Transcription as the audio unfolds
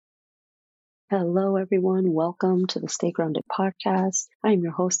Hello, everyone. Welcome to the Stay Grounded podcast. I am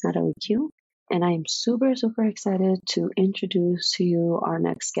your host, Natalie Q, and I am super excited to introduce to you our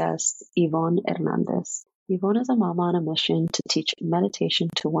next guest, Yvonne Hernandez. Yvonne is a mama on a mission to teach meditation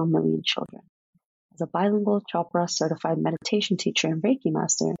to 1 million children. As a bilingual Chopra certified meditation teacher and Reiki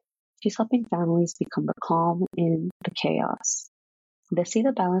master, she's helping families become the calm in the chaos.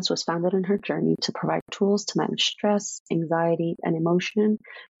 Decida Balance was founded in her journey to provide tools to manage stress, anxiety, and emotion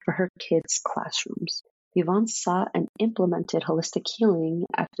for her kids' classrooms. Yvonne sought and implemented holistic healing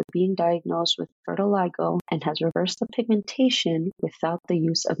after being diagnosed with vitiligo and has reversed the pigmentation without the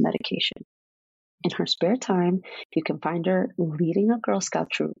use of medication. In her spare time, you can find her leading a Girl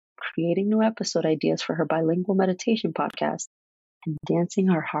Scout troop, creating new episode ideas for her bilingual meditation podcast, and dancing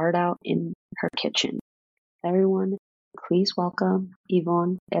her heart out in her kitchen. Everyone, please welcome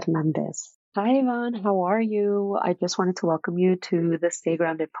Yvonne Hernandez. Hi, Yvonne. How are you? I just wanted to welcome you to the Stay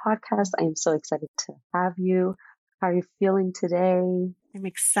Grounded podcast. I am so excited to have you. How are you feeling today? I'm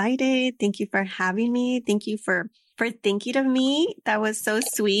excited. Thank you for having me. Thank you for thinking of me. That was so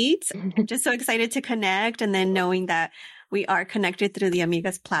sweet. I'm just so excited to connect. And then knowing that we are connected through the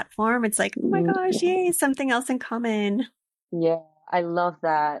Amigas platform, it's like, oh my gosh, yay, something else in common. Yeah. I love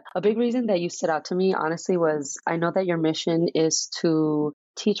that. A big reason that you stood out to me, honestly, was I know that your mission is to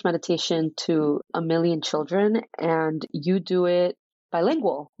teach meditation to 1 million children, and you do it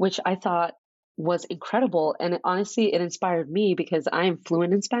bilingual, which I thought was incredible. And honestly, it inspired me because I am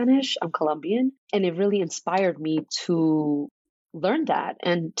fluent in Spanish. I'm Colombian, and it really inspired me to learn that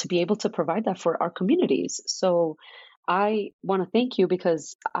and to be able to provide that for our communities. So I want to thank you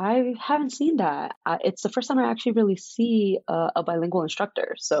because I haven't seen that. It's the first time I actually really see a bilingual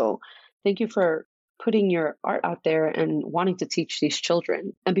instructor. So thank you for putting your art out there and wanting to teach these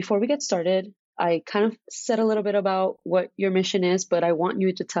children. And before we get started, I kind of said a little bit about what your mission is, but I want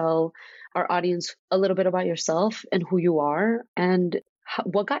you to tell our audience a little bit about yourself and who you are and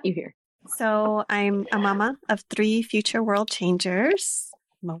what got you here. So I'm a mama of 3 future world changers.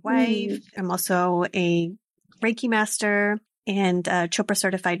 I'm a wife. I'm also a Reiki master and a Chopra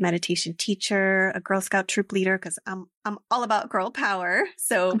certified meditation teacher, a Girl Scout troop leader, because I'm all about girl power.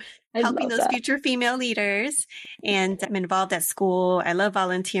 So helping those future female leaders. And I'm involved at school. I love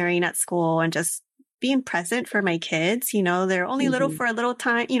volunteering at school and just being present for my kids. You know, they're only little for a little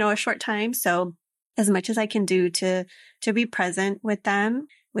time, a short time. So as much as I can do to be present with them,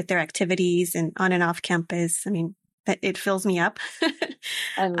 with their activities and on and off campus. I mean, it fills me up.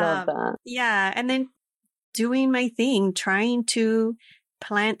 I love that. Yeah. And then doing my thing, trying to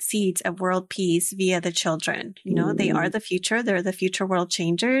plant seeds of world peace via the children. You know, they are the future. They're the future world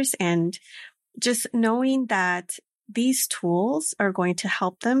changers. And just knowing that these tools are going to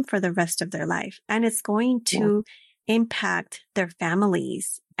help them for the rest of their life. And it's going to impact their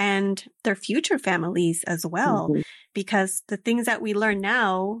families and their future families as well. Because the things that we learn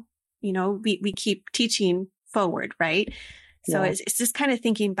now, we keep teaching forward, right? So it's just kind of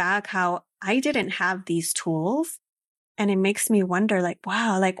thinking back how I didn't have these tools, and it makes me wonder, like,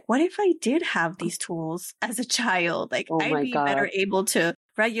 wow, like what if I did have these tools as a child? Like I'd be better able to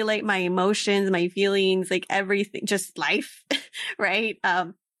regulate my emotions, my feelings, like everything, just life, right?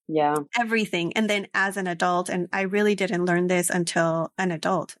 Everything. And then as an adult, and I really didn't learn this until an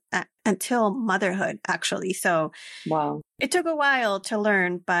adult, until motherhood, actually. So it took a while to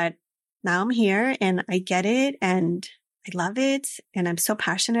learn, but now I'm here and I get it and I love it. And I'm so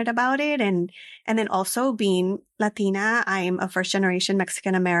passionate about it. And then also being Latina, I'm a first generation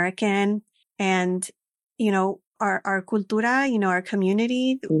Mexican American, and, our cultura, our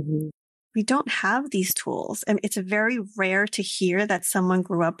community, we don't have these tools. And it's very rare to hear that someone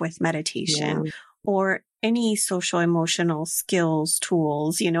grew up with meditation or any social emotional skills,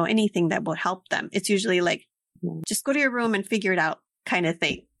 tools, anything that will help them. It's usually like, just go to your room and figure it out kind of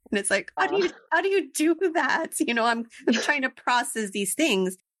thing. And it's like, how do you do that? I'm trying to process these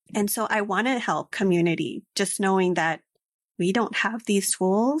things. And so I want to help community, just knowing that we don't have these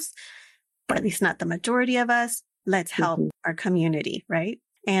tools, or at least not the majority of us. Let's help our community, right?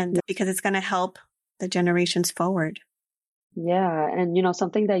 And because it's going to help the generations forward. Yeah. And,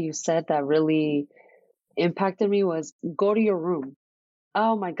 something that you said that really impacted me was go to your room.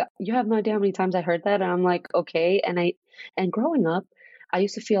 Oh my God. You have no idea how many times I heard that. And I'm like, okay. And growing up, I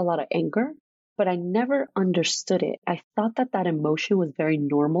used to feel a lot of anger, but I never understood it. I thought that emotion was very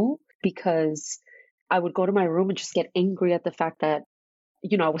normal because I would go to my room and just get angry at the fact that,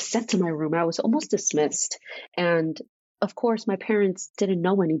 I was sent to my room. I was almost dismissed. And of course, my parents didn't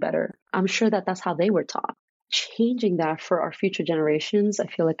know any better. I'm sure that that's how they were taught. changing that for our future generations, I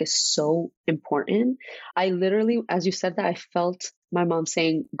feel like is so important. I literally, as you said that, I felt my mom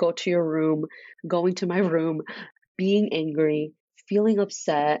saying, go to your room, going to my room, being angry, feeling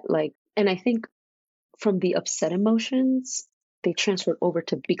upset. Like, and I think from the upset emotions, they transferred over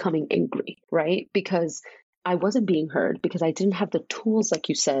to becoming angry, right? Because I wasn't being heard, because I didn't have the tools, like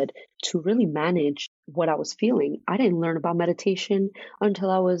you said, to really manage what I was feeling. I didn't learn about meditation until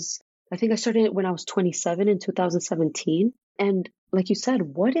I think I started it when I was 27 in 2017. And like you said,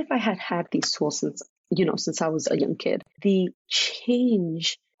 what if I had had these tools since I was a young kid? The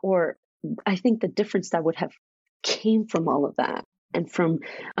change, or I think the difference that would have came from all of that, and from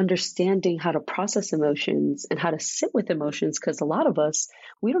understanding how to process emotions and how to sit with emotions. Because a lot of us,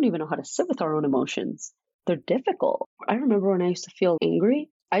 we don't even know how to sit with our own emotions. They're difficult. I remember when I used to feel angry,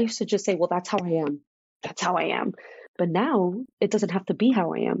 I used to just say, well, that's how I am. That's how I am. But now it doesn't have to be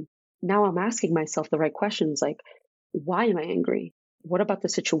how I am. Now I'm asking myself the right questions, like, why am I angry? What about the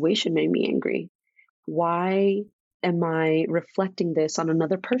situation made me angry? Why am I reflecting this on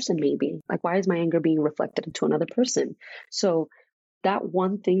another person, maybe? Like, why is my anger being reflected into another person? So that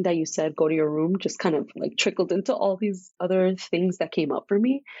one thing that you said, go to your room, just kind of like trickled into all these other things that came up for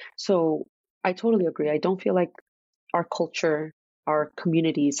me. So I totally agree. I don't feel like our culture, our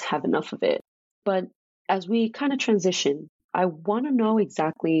communities have enough of it. But as we kind of transition, I want to know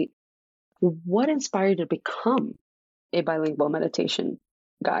exactly what inspired you to become a bilingual meditation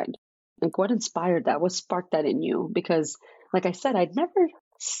guide. Like, what inspired that? What sparked that in you? Because, like I said, I'd never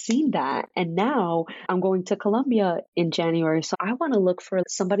seen that. And now I'm going to Colombia in January. So I want to look for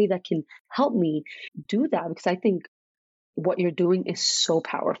somebody that can help me do that, because I think what you're doing is so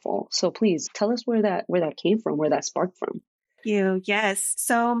powerful. So please tell us where that came from, where that sparked from. You. Yes.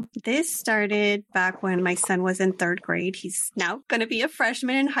 So this started back when my son was in third grade. He's now going to be a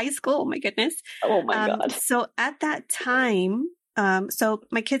freshman in high school. Oh my goodness. Oh my God. So at that time, so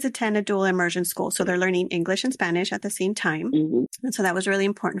my kids attend a dual immersion school. So they're learning English and Spanish at the same time. Mm-hmm. And so that was really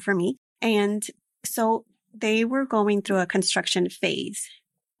important for me. And so they were going through a construction phase.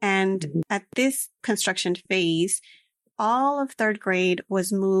 And Mm-hmm. at this construction phase, all of third grade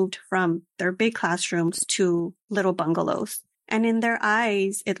was moved from their big classrooms to little bungalows. And in their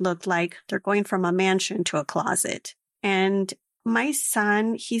eyes, it looked like they're going from a mansion to a closet. And my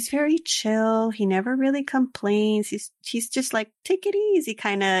son, he's very chill. He never really complains. He's just like, take it easy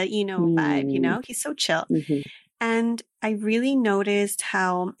kind of, vibe, he's so chill. Mm-hmm. And I really noticed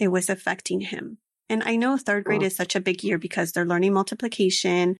how it was affecting him. And I know third grade is such a big year because they're learning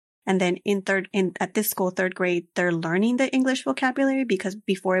multiplication. And then at this school, third grade, they're learning the English vocabulary, because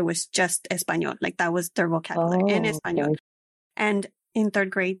before it was just Espanol, like that was their vocabulary in Espanol. Okay. And in third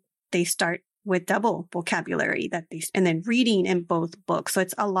grade, they start with double vocabulary and then reading in both books. So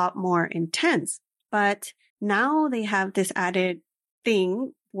it's a lot more intense. But now they have this added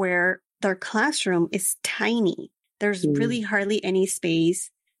thing where their classroom is tiny. There's really hardly any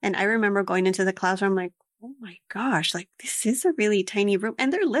space. And I remember going into the classroom like, oh my gosh, like this is a really tiny room.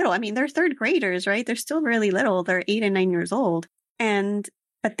 And they're little. I mean, they're third graders, right? They're still really little. They're 8 and 9 years old.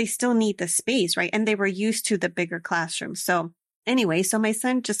 But they still need the space, right? And they were used to the bigger classroom. So anyway, so my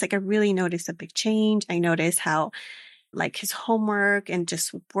son just like, I really noticed a big change. I noticed how like his homework and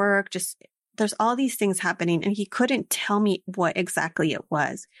just work, there's all these things happening, and he couldn't tell me what exactly it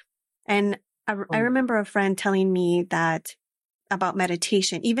was. And I remember a friend telling me that about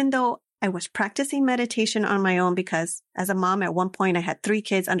meditation, even though I was practicing meditation on my own, because as a mom, at one point I had 3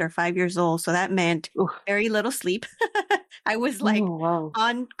 kids under 5 years old. So that meant very little sleep. I was like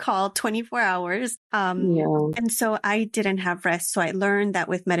on call 24 hours. And so I didn't have rest. So I learned that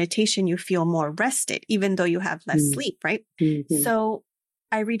with meditation, you feel more rested, even though you have less sleep, right? Mm-hmm. So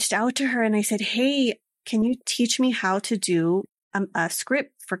I reached out to her and I said, hey, can you teach me how to do a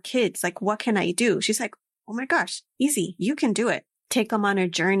script for kids? Like, what can I do? She's like, oh my gosh, easy. You can do it. Take them on a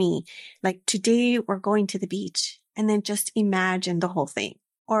journey. Like, today we're going to the beach, and then just imagine the whole thing.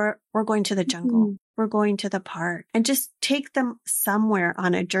 Or we're going to the jungle. We're going to the park, and just take them somewhere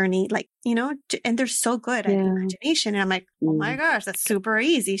on a journey. Like, and they're so good at imagination. And I'm like, oh my gosh, that's super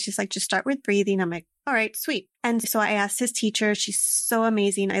easy. She's like, just start with breathing. I'm like, all right, sweet. And so I asked his teacher, she's so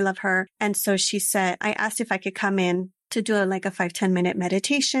amazing. I love her. And so she said, I asked if I could come in to do a 5-10 minute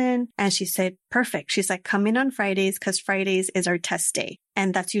meditation. And she said, perfect. She's like, come in on Fridays, because Fridays is our test day.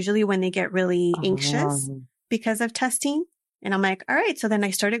 And that's usually when they get really anxious because of testing. And I'm like, all right. So then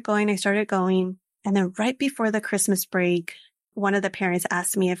I started going. And then right before the Christmas break, one of the parents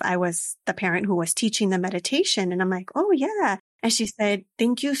asked me if I was the parent who was teaching the meditation. And I'm like, oh, yeah. And she said,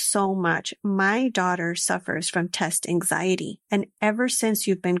 thank you so much. My daughter suffers from test anxiety. And ever since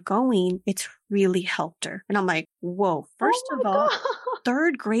you've been going, it's really helped her. And I'm like, whoa, first Oh of my all, God.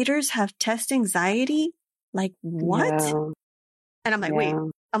 third graders have test anxiety? Like what? Yeah. And I'm like, wait, Yeah.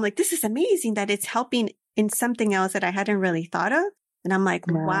 I'm like, this is amazing that it's helping in something else that I hadn't really thought of. And I'm like,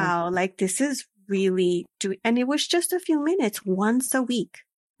 Yeah. wow, like this is really and it was just a few minutes once a week.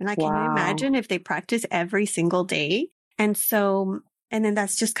 And like, can you Wow. imagine if they practice every single day? And so, and then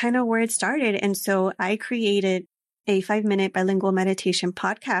that's just kind of where it started. And so I created a 5-minute bilingual meditation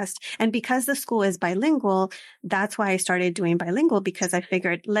podcast. And because the school is bilingual, that's why I started doing bilingual, because I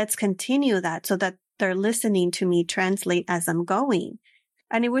figured let's continue that so that they're listening to me translate as I'm going.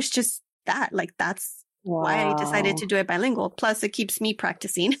 And it was just that, like, that's why I decided Wow. to do it bilingual. Plus it keeps me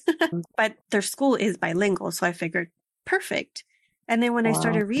practicing, but their school is bilingual. So I figured perfect. And then when I Wow.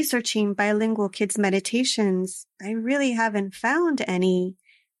 started researching bilingual kids meditations, I really haven't found any.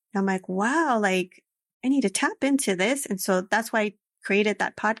 I'm like, wow, like I need to tap into this. And so that's why I created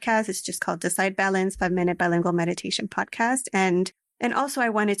that podcast. It's just called Decide Balance, 5-minute bilingual meditation podcast. And also I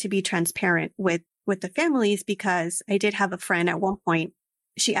wanted to be transparent with the families, because I did have a friend at one point.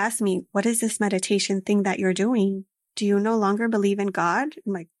 She asked me, what is this meditation thing that you're doing? Do you no longer believe in God?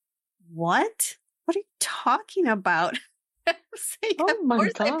 I'm like, what? What are you talking about? I was like, Oh of my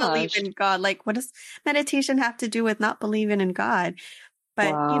course I believe gosh. in God. Like, what does meditation have to do with not believing in God?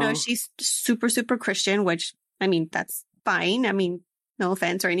 But, Wow. she's super, super Christian, which, I mean, that's fine. I mean, no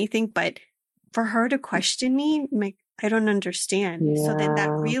offense or anything, but for her to question me, I'm like, I don't understand. So then that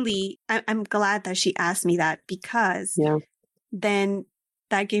Yeah. really, I'm glad that she asked me that, because Yeah. then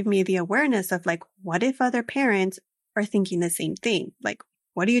that gave me the awareness of like, what if other parents are thinking the same thing? Like,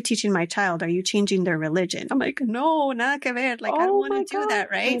 what are you teaching my child? Are you changing their religion? I'm like, no, nada que ver. Like, I don't Oh want my to do that.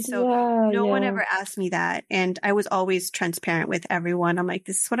 Right. God. So Yeah. no one Yeah. ever asked me that. And I was always transparent with everyone. I'm like,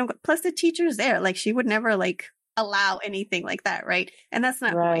 this is what I'm, plus the teacher's there. Like, she would never like allow anything like that. Right. And that's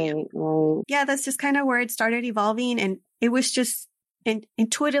not who I am. Right. Yeah. That's just kind of where it started evolving. And it was just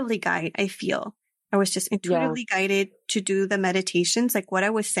intuitively guided, I feel. I was just Yeah. intuitively guided to do the meditations. Like what I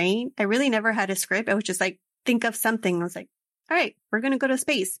was saying, I really never had a script. I was just like, think of something. I was like, all right, we're going to go to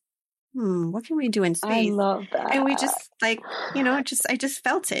space. What can we do in I space? love And we that. just like, I just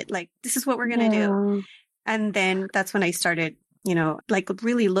felt it. Like, this is what we're going to do. Yeah. And then that's when I started, like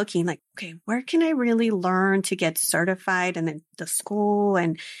really looking like, okay, where can I really learn to get certified? And then the school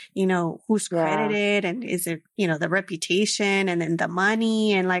and, who's Yeah. credited and is it, the reputation and then the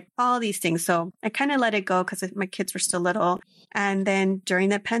money and like all these things. So I kind of let it go because my kids were still little. And then during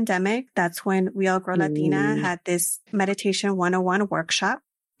the pandemic, that's when We All Grow Latina had this meditation 101 workshop,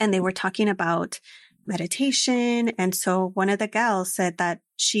 and they were talking about meditation. And so one of the gals said that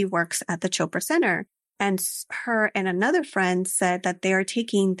she works at the Chopra Center. And her and another friend said that they are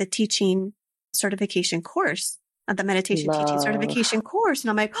taking the teaching certification course, the meditation teaching Love. certification course.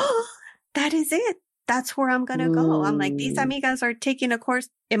 And I'm like, oh, that is it. That's where I'm going to go. I'm like, these amigas are taking a course.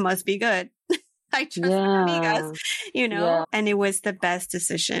 It must be good. I trust my amigas, Yeah. and it was the best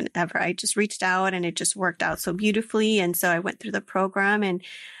decision ever. I just reached out and it just worked out so beautifully. And so I went through the program and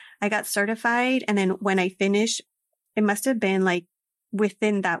I got certified. And then when I finished, it must have been like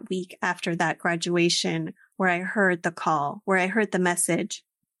within that week after that graduation where I heard the call, where I heard the message,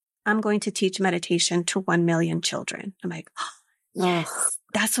 I'm going to teach meditation to 1 million children. I'm like, oh, yes,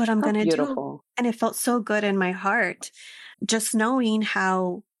 that's what I'm going to do. And it felt so good in my heart, just knowing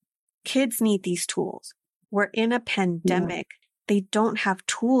how kids need these tools. We're in a pandemic. They don't have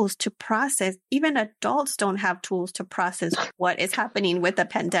tools to process. Even adults don't have tools to process what is happening with the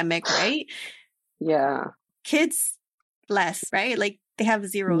pandemic, right? Yeah. Kids less, right? Like they have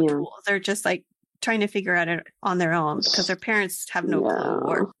zero tools. They're just like trying to figure out it on their own because their parents have no clue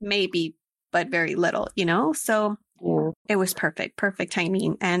or maybe, but very little, So it was perfect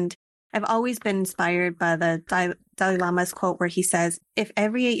timing. And I've always been inspired by the Dalai Lama's quote where he says, if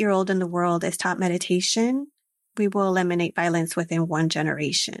every 8-year-old in the world is taught meditation, we will eliminate violence within 1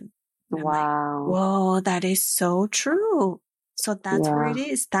 generation. And Wow. like, whoa, that is so true. So that's where it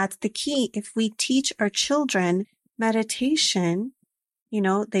is. That's the key. If we teach our children meditation,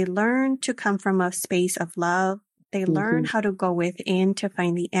 they learn to come from a space of love. They learn how to go within to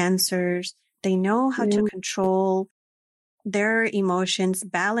find the answers. They know how to control their emotions,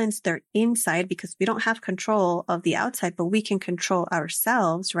 balance their inside, because we don't have control of the outside, but we can control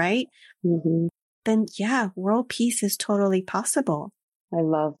ourselves, right? Then world peace is totally possible. I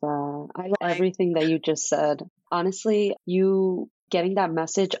love that. I love everything that you just said. Honestly, you getting that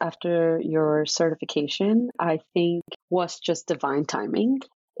message after your certification, I think was just divine timing.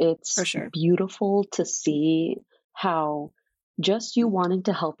 For It's sure. beautiful to see how just you wanting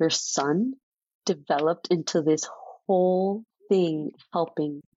to help your son developed into this whole thing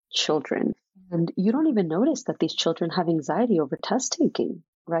helping children. And you don't even notice that these children have anxiety over test taking,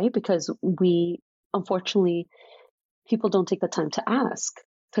 right? Because unfortunately, people don't take the time to ask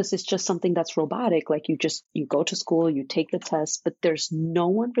because it's just something that's robotic. Like you go to school, you take the test, but there's no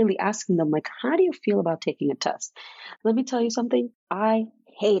one really asking them, like, how do you feel about taking a test? Let me tell you something. I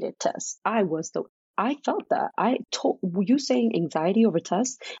hated tests. I felt that. I told you saying anxiety over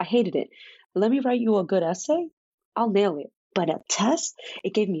tests. I hated it. Let me write you a good essay. I'll nail it. But a test,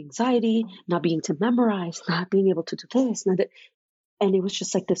 it gave me anxiety, not being to memorize, not being able to do this, not that. And it was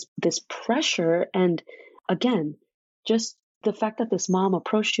just like this pressure. And again, just the fact that this mom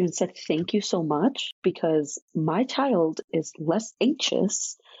approached you and said, thank you so much, because my child is less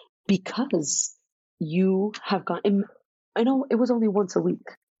anxious because you have gone. I know it was only once a week.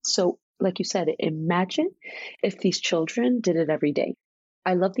 So, like you said, imagine if these children did it every day.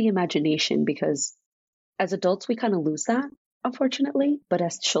 I love the imagination because as adults, we kind of lose that, unfortunately. But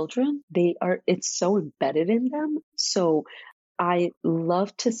as children, it's so embedded in them. So, I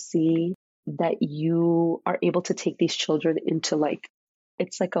love to see that you are able to take these children into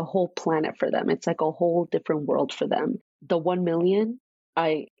it's like a whole planet for them. It's like a whole different world for them. The 1 million,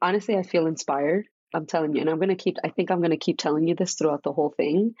 I feel inspired. I'm telling you, and I think I'm going to keep telling you this throughout the whole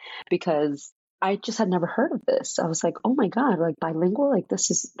thing because I just had never heard of this. I was like, oh my God, like bilingual, like this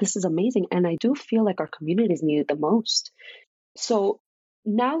is amazing. And I do feel like our communities need it the most. So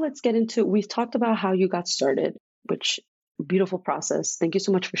now let's get into, we've talked about how you got started, which beautiful process. Thank you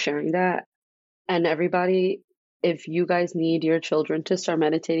so much for sharing that. And everybody, if you guys need your children to start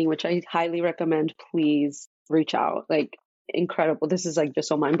meditating, which I highly recommend, please reach out. Like incredible. This is like just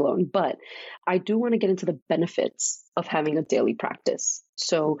so mind blowing, but I do want to get into the benefits of having a daily practice.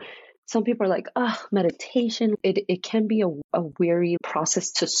 So some people are like, meditation, it can be a weary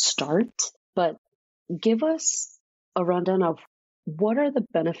process to start, but give us a rundown of what are the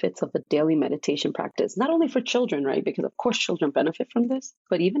benefits of a daily meditation practice, not only for children, right? Because of course children benefit from this,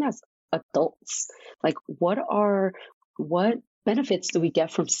 but even as adults, like what benefits do we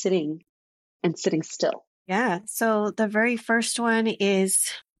get from sitting still? Yeah. So the very first one is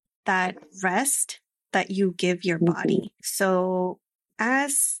that rest that you give your body. So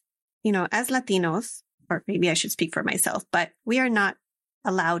as Latinos, or maybe I should speak for myself, but we are not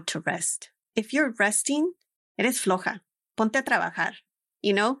allowed to rest. If you're resting, eres floja. Ponte a trabajar.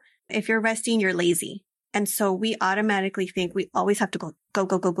 If you're resting, you're lazy. And so we automatically think we always have to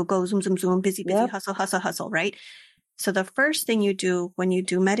go, zoom, zoom, zoom, busy, Yep. hustle, right? So the first thing you do when you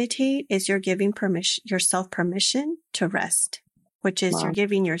do meditate is you're giving yourself permission to rest, which is You're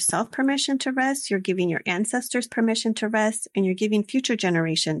giving yourself permission to rest. You're giving your ancestors permission to rest, and you're giving future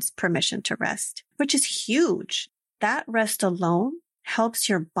generations permission to rest, which is huge. That rest alone helps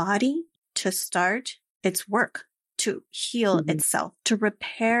your body to start its work, to heal itself, to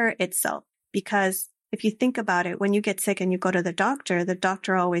repair itself. Because if you think about it, when you get sick and you go to the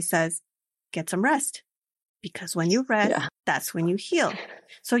doctor always says, get some rest. Because when you rest, that's when you heal.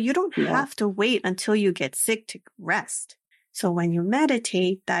 So you don't have to wait until you get sick to rest. So when you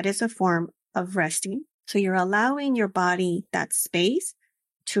meditate, that is a form of resting. So you're allowing your body that space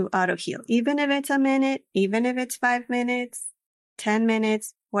to auto heal. Even if it's a minute, even if it's 5 minutes, 10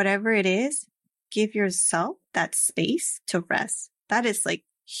 minutes, whatever it is, give yourself that space to rest. That is like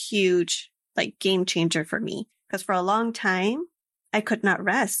huge, like game changer for me. Because for a long time, I could not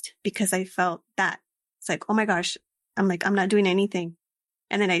rest because I felt that. It's like, oh my gosh, I'm not doing anything.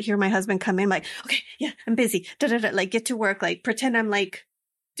 And then I'd hear my husband come in like, okay, yeah, I'm busy. Like get to work, like pretend I'm like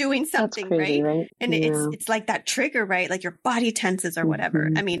doing something, That's crazy, right? And it's like that trigger, right? Like your body tenses or whatever.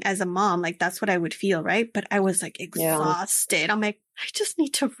 I mean, as a mom, like that's what I would feel, right? But I was like exhausted. I'm like, I just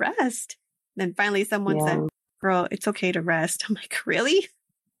need to rest. And then finally someone said, girl, it's okay to rest. I'm like, really?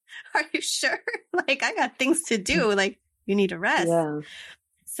 Are you sure? Like I got things to do. Like you need to rest. Yeah.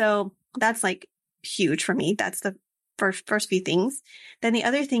 So that's like huge for me. That's the first few things. Then the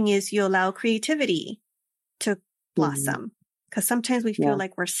other thing is you allow creativity to blossom because sometimes we feel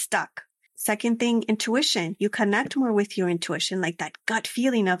like we're stuck. Second thing, intuition. You connect more with your intuition, like that gut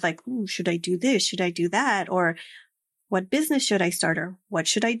feeling of like, ooh, should I do this? Should I do that? Or what business should I start? Or what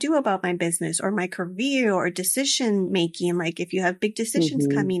should I do about my business or my career or decision making? Like if you have big decisions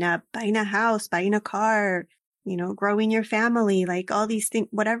coming up, buying a house, buying a car, growing your family, like all these things,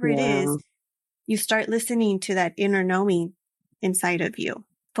 whatever it is, you start listening to that inner knowing inside of you.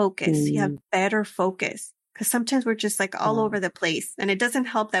 Focus. You have better focus. Because sometimes we're just like all over the place. And it doesn't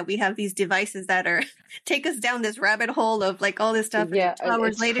help that we have these devices that are take us down this rabbit hole of like all this stuff. And Yeah, 2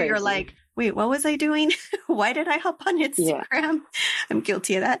 hours it's later, you're crazy. like, wait, what was I doing? Why did I hop on Yeah. Instagram? I'm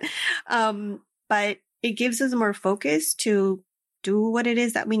guilty of that. But it gives us more focus to do what it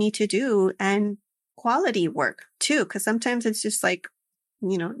is that we need to do and quality work too. Because sometimes it's just like,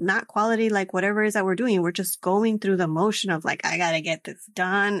 not quality, like whatever it is that we're doing. We're just going through the motion of like, I got to get this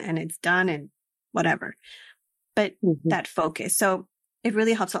done and it's done and whatever. But that focus. So it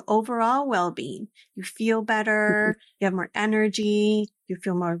really helps with overall well-being. You feel better. You have more energy. You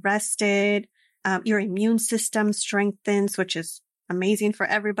feel more rested. Your immune system strengthens, which is amazing for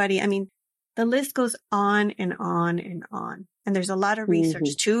everybody. I mean, the list goes on and on and on. And there's a lot of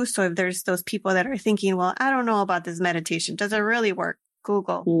research too. So if there's those people that are thinking, well, I don't know about this meditation. Does it really work?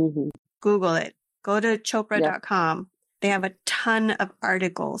 Google it. Go to Chopra.com. They have a ton of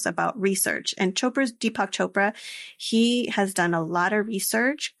articles about research. And Deepak Chopra, he has done a lot of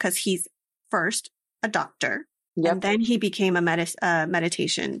research because he's first a doctor and then he became a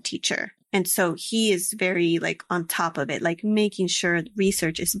meditation teacher. And so he is very like on top of it, like making sure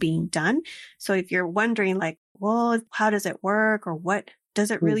research is being done. So if you're wondering like, well, how does it work or what does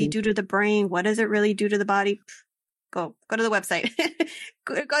it really do to the brain? What does it really do to the body? Go to the website.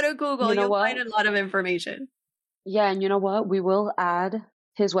 go to Google. You'll find a lot of information. Yeah. And you know what? We will add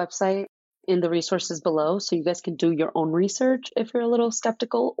his website in the resources below so you guys can do your own research if you're a little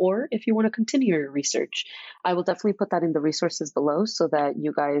skeptical or if you want to continue your research. I will definitely put that in the resources below so that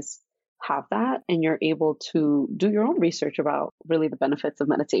you guys have that and you're able to do your own research about really the benefits of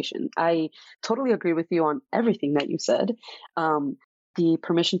meditation. I totally agree with you on everything that you said. The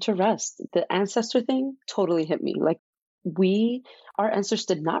permission to rest, the ancestor thing totally hit me. Like our ancestors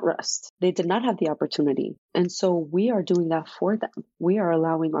did not rest. They did not have the opportunity. And so we are doing that for them. We are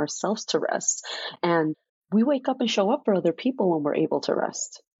allowing ourselves to rest. And we wake up and show up for other people when we're able to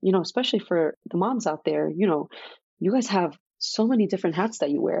rest, especially for the moms out there. You guys have so many different hats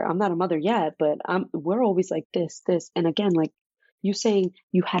that you wear. I'm not a mother yet, but we're always like this. And again, like you saying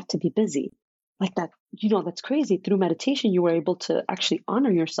you had to be busy. Like that, that's crazy. Through meditation, you were able to actually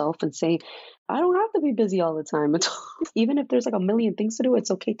honor yourself and say, I don't have to be busy all the time. Even if there's like a million things to do, it's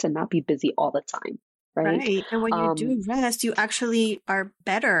okay to not be busy all the time. Right. And when you do rest, you actually are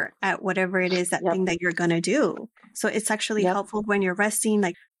better at whatever it is thing that you're going to do. So it's actually helpful when you're resting.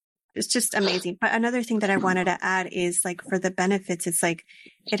 Like it's just amazing. But another thing that I wanted to add is like for the benefits, it's like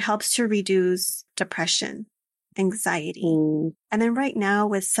it helps to reduce depression, anxiety. And then right now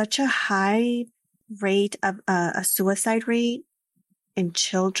with such a high rate of a suicide rate in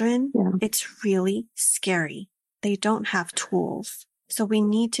children, it's really scary. They don't have tools. So we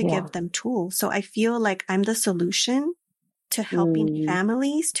need to give them tools. So I feel like I'm the solution to helping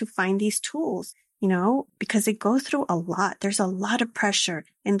families to find these tools, because they go through a lot. There's a lot of pressure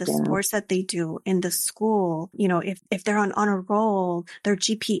in the sports that they do, in the school. If they're on a roll, their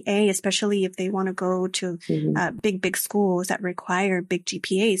GPA, especially if they want to go to big schools that require big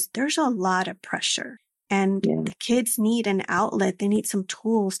GPAs, there's a lot of pressure. And the kids need an outlet. They need some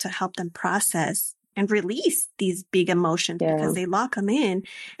tools to help them process and release these big emotions because they lock them in.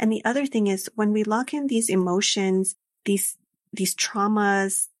 And the other thing is when we lock in these emotions, these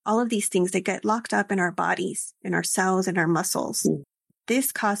traumas, all of these things, they get locked up in our bodies, in our cells, in our muscles.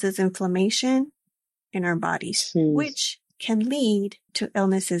 This causes inflammation in our bodies, which can lead to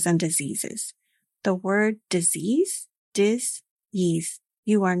illnesses and diseases. The word disease, dis-ease.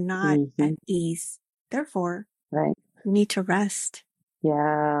 You are not at ease. Therefore, you need to rest.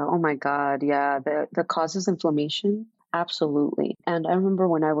 Yeah. Oh my God. Yeah. The causes inflammation. Absolutely. And I remember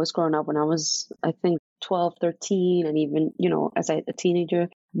when I was growing up, when I was, I think 12, 13, and even, as a teenager,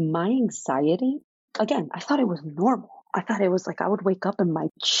 my anxiety, again, I thought it was normal. I thought it was like, I would wake up and my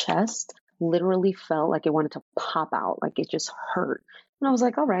chest literally felt like it wanted to pop out, like it just hurt. And I was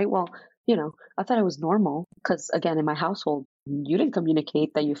like, all right, well, I thought it was normal because again, in my household, you didn't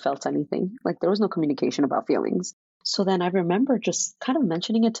communicate that you felt anything. Like there was no communication about feelings. So then I remember just kind of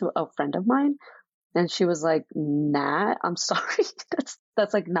mentioning it to a friend of mine. And she was like, nah, I'm sorry.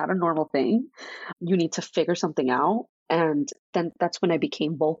 That's like not a normal thing. You need to figure something out. And then that's when I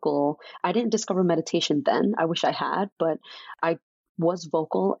became vocal. I didn't discover meditation then. I wish I had, but I was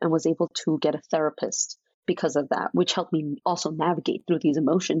vocal and was able to get a therapist because of that, which helped me also navigate through these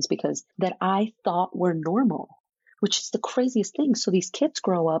emotions because that I thought were normal, which is the craziest thing. So these kids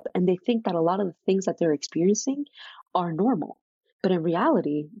grow up and they think that a lot of the things that they're experiencing are normal. But in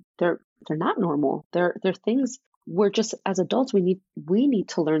reality, they're not normal. They're things we're just, as adults, we need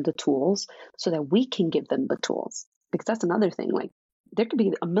to learn the tools so that we can give them the tools. Because that's another thing. Like there could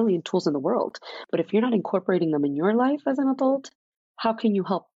be a million tools in the world, but if you're not incorporating them in your life as an adult, how can you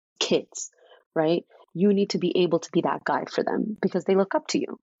help kids, right? You need to be able to be that guide for them because they look up to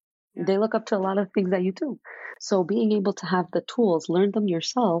you. Yeah. They look up to a lot of things that you do. So being able to have the tools, learn them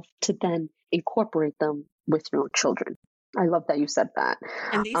yourself to then incorporate them with your own children. I love that you said that.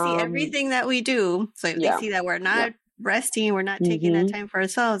 And they see everything that we do. So if they Yeah. see that we're not resting, we're not taking that time for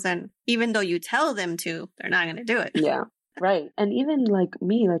ourselves, and even though you tell them to, they're not going to do it. Yeah. Right. And even like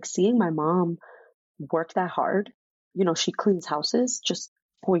me, like seeing my mom work that hard, you know, she cleans houses just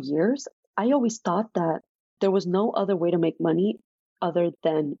for years. I always thought that there was no other way to make money other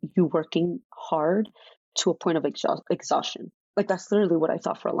than you working hard to a point of exhaustion. Like that's literally what I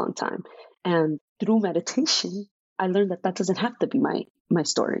thought for a long time. And through meditation, I learned that that doesn't have to be my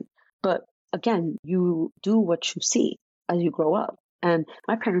story. But again, you do what you see as you grow up. And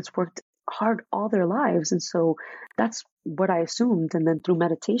my parents worked hard all their lives. And so that's what I assumed. And then through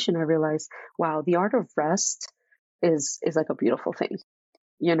meditation, I realized, wow, the art of rest is like a beautiful thing,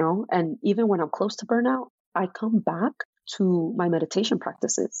 you know? And even when I'm close to burnout, I come back to my meditation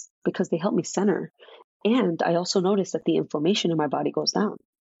practices because they help me center. And I also notice that the inflammation in my body goes down.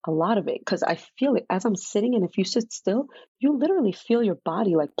 A lot of it, because I feel it as I'm sitting. And if you sit still, you literally feel your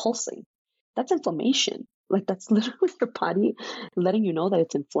body like pulsing. That's inflammation. Like that's literally your body letting you know that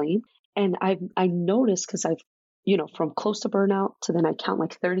it's inflamed. And I noticed because I've, you know, from close to burnout to then I count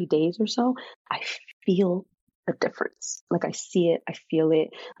like 30 days or so, I feel a difference. Like I see it, I feel it,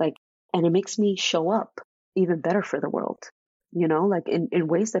 like, and it makes me show up even better for the world, you know, like in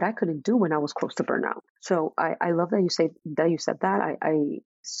ways that I couldn't do when I was close to burnout. So I love that you said that. I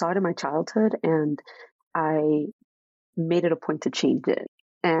saw it in my childhood and I made it a point to change it.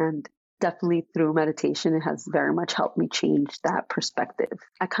 And definitely through meditation, it has very much helped me change that perspective.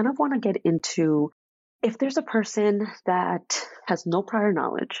 I kind of want to get into if there's a person that has no prior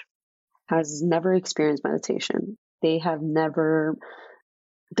knowledge, has never experienced meditation, they have never,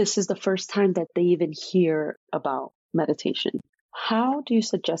 this is the first time that they even hear about meditation. How do you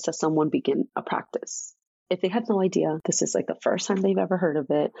suggest that someone begin a practice? If they had no idea, this is like the first time they've ever heard of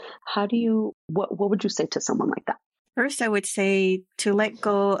it, what would you say to someone like that? First, I would say to let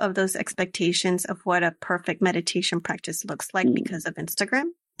go of those expectations of what a perfect meditation practice looks like because of Instagram.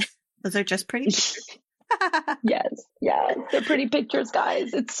 Those are just pretty pictures. Yes. They're pretty pictures,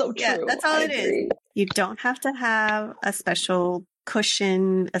 guys. It's so true. Yeah, that's all it is. You don't have to have a special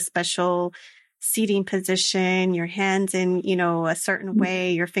cushion, a special seating position, your hands in, you know, a certain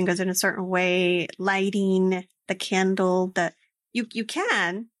way, your fingers in a certain way, lighting the candle that you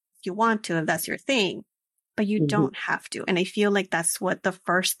can if you want to, if that's your thing, but you don't have to. And I feel like that's what the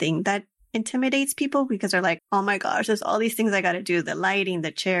first thing that intimidates people because they're like, oh my gosh, there's all these things I got to do. The lighting,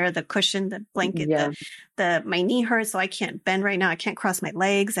 the chair, the cushion, the blanket, my knee hurts. So I can't bend right now. I can't cross my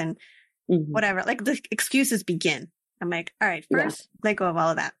legs and whatever. Like the excuses begin. I'm like, all right, first, let go of all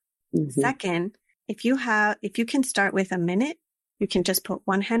of that. Second, if you can start with a minute, you can just put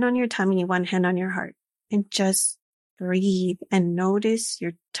one hand on your tummy, one hand on your heart and just breathe and notice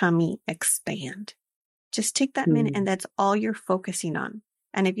your tummy expand. Just take that minute and that's all you're focusing on.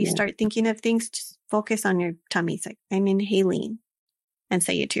 And if you start thinking of things, just focus on your tummy. It's like, I'm inhaling and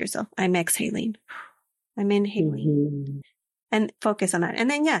say it to yourself. I'm exhaling. I'm inhaling and focus on that. And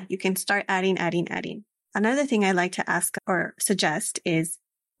then, you can start adding. Another thing I like to ask or suggest is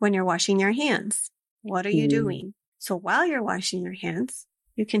when you're washing your hands, what are you doing? So while you're washing your hands,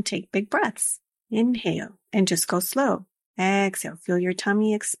 you can take big breaths. Inhale and just go slow. Exhale. Feel your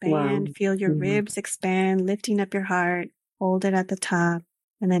tummy expand. Feel your ribs expand, lifting up your heart. Hold it at the top.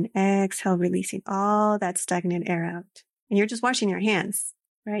 And then exhale, releasing all that stagnant air out. And you're just washing your hands,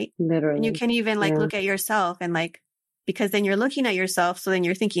 right? Literally. And you can even look at yourself and because then you're looking at yourself. So then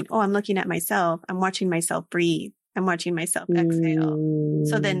you're thinking, oh, I'm looking at myself. I'm watching myself breathe. I'm watching myself exhale.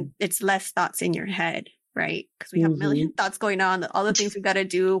 So then it's less thoughts in your head, right? Because we have a million thoughts going on, all the things we got to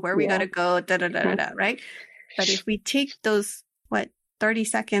do, where we got to go, right? But if we take those, 30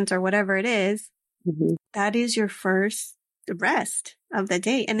 seconds or whatever it is, that is your first rest of the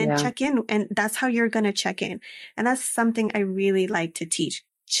day. And then check in. And that's how you're going to check in. And that's something I really like to teach.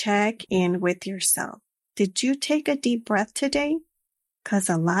 Check in with yourself. Did you take a deep breath today? Because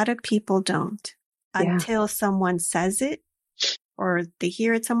a lot of people don't. Until someone says it or they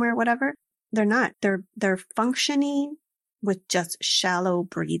hear it somewhere, whatever. They're not. They're functioning with just shallow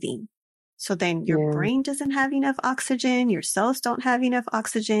breathing. So then your brain doesn't have enough oxygen. Your cells don't have enough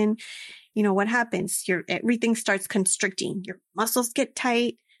oxygen. You know what happens? Everything starts constricting. Your muscles get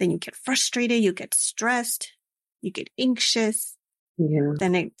tight. Then you get frustrated. You get stressed. You get anxious.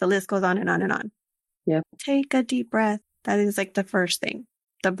 Then the list goes on and on and on. Take a deep breath. That is like the first thing.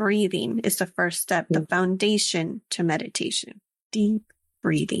 The breathing is the first step, the foundation to meditation. Deep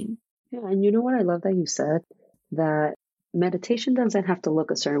breathing. Yeah, and you know what I love that you said? That meditation doesn't have to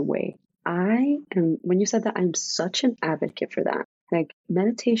look a certain way. When you said that, I'm such an advocate for that. Like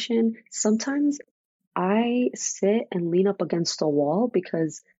meditation, sometimes I sit and lean up against the wall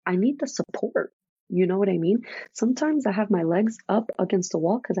because I need the support. You know what I mean? Sometimes I have my legs up against the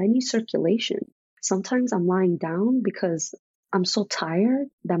wall because I need circulation. Sometimes I'm lying down because I'm so tired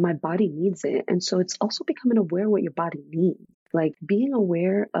that my body needs it. And so it's also becoming aware what your body needs. Like being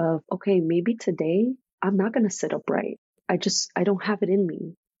aware of, okay, maybe today I'm not going to sit upright. I don't have it in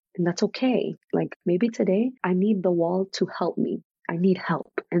me. And that's okay. Like maybe today I need the wall to help me. I need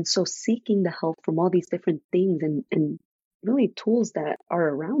help. And so seeking the help from all these different things and really tools that are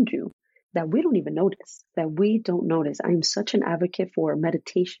around you that we don't even notice, that we don't notice. I'm such an advocate for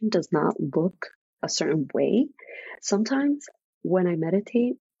meditation does not look a certain way. Sometimes when I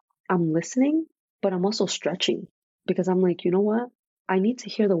meditate, I'm listening, but I'm also stretching because I'm like, you know what? I need to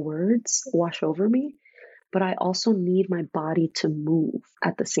hear the words wash over me, but I also need my body to move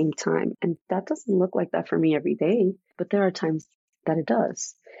at the same time. And that doesn't look like that for me every day, but there are times that it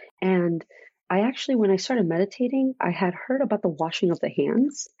does. And I actually, when I started meditating, I had heard about the washing of the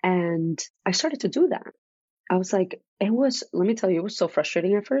hands and I started to do that. I was like, let me tell you, it was so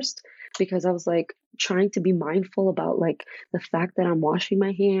frustrating at first because I was like trying to be mindful about like the fact that I'm washing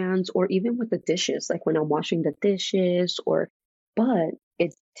my hands or even with the dishes, like when I'm washing the dishes but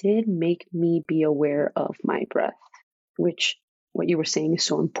it did make me be aware of my breath, which what you were saying is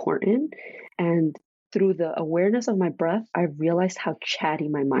so important. And through the awareness of my breath, I realized how chatty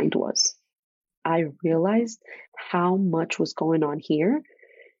my mind was. I realized how much was going on here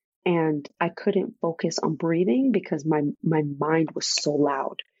and I couldn't focus on breathing because my mind was so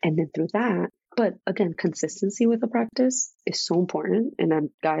loud. And then through that, but again, consistency with the practice is so important. And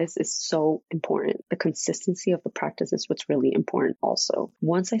guys, it's so important. The consistency of the practice is what's really important also.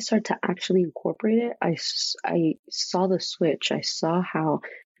 Once I start to actually incorporate it, I saw the switch. I saw how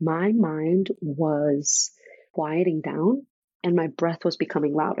my mind was quieting down and my breath was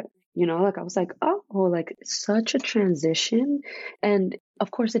becoming louder. You know, like I was like, oh, like such a transition. And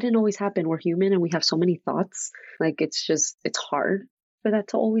of course, it didn't always happen. We're human and we have so many thoughts. Like it's hard for that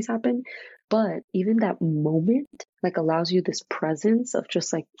to always happen. But even that moment like allows you this presence of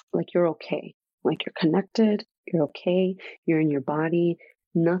just like you're okay. Like you're connected, you're okay, you're in your body.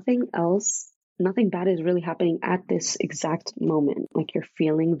 Nothing else, nothing bad is really happening at this exact moment. Like you're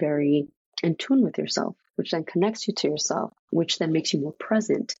feeling very in tune with yourself, which then connects you to yourself, which then makes you more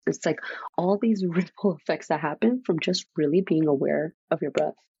present. It's like all these ripple effects that happen from just really being aware of your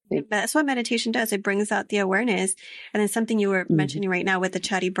breath. That's what meditation does. It brings out the awareness. And then something you were mentioning right now with the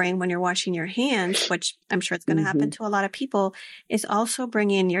chatty brain when you're washing your hands, which I'm sure it's going to happen to a lot of people, is also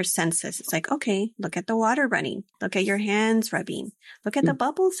bring in your senses. It's like, okay, look at the water running. Look at your hands rubbing. Look at the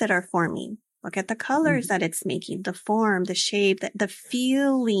bubbles that are forming. Look at the colors that it's making, the form, the shape, the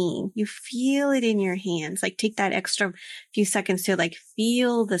feeling. You feel it in your hands. Like take that extra few seconds to like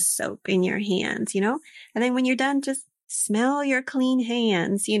feel the soap in your hands, you know? And then when you're done, just smell your clean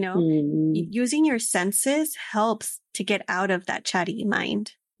hands, you know? Using your senses helps to get out of that chatty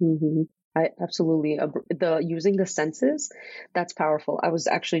mind. I absolutely, using the senses, that's powerful. I was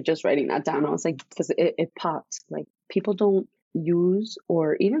actually just writing that down. I was like, because it pops. Like people don't use,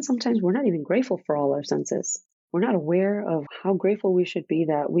 or even sometimes we're not even grateful for all our senses. We're not aware of how grateful we should be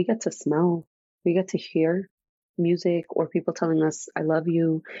that we get to smell, we get to hear music or people telling us, I love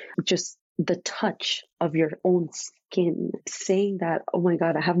you. Just the touch of your own skin, saying that, oh my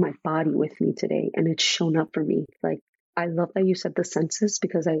God, I have my body with me today and it's shown up for me. Like, I love that you said the senses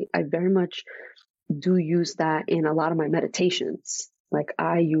because I very much do use that in a lot of my meditations. Like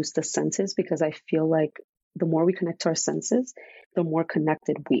I use the senses because I feel like the more we connect to our senses, the more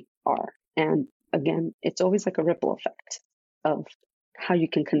connected we are. And again, it's always like a ripple effect of how you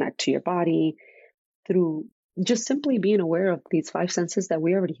can connect to your body through just simply being aware of these five senses that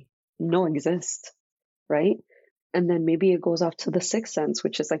we already know exist, right? And then maybe it goes off to the sixth sense,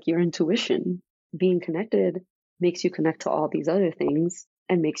 which is like your intuition. Being connected makes you connect to all these other things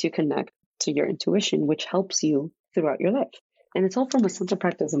and makes you connect to your intuition, which helps you throughout your life. And it's all from a simple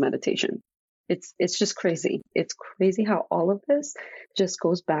practice of meditation. It's just crazy. It's crazy how all of this just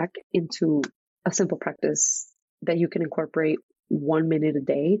goes back into a simple practice that you can incorporate 1 minute a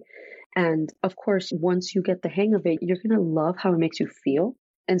day. And of course, once you get the hang of it, you're going to love how it makes you feel.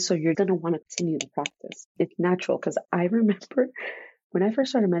 And so you're going to want to continue the practice. It's natural because I remember when I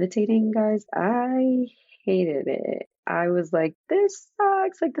first started meditating, guys, I hated it. I was like, this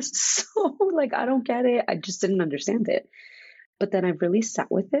sucks. Like, this is so, like, I don't get it. I just didn't understand it. But then I really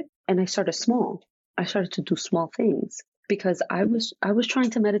sat with it and I started small. I started to do small things because I was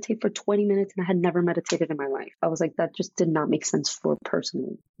trying to meditate for 20 minutes and I had never meditated in my life. I was like, that just did not make sense for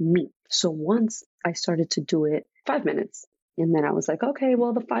personally me. So once I started to do it 5 minutes, and then I was like, okay,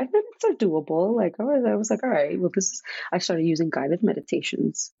 well, the 5 minutes are doable. Like, I was like, all right, well, I started using guided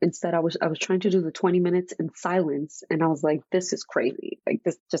meditations. Instead, I was trying to do the 20 minutes in silence. And I was like, this is crazy. Like,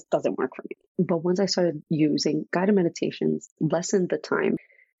 this just doesn't work for me. But once I started using guided meditations, lessened the time,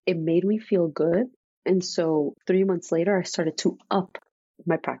 it made me feel good. And so 3 months later, I started to up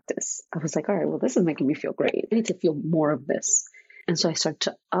my practice. I was like, all right, well, this is making me feel great. I need to feel more of this. And so I started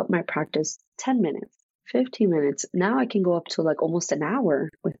to up my practice 10 minutes. 15 minutes. Now I can go up to like almost an hour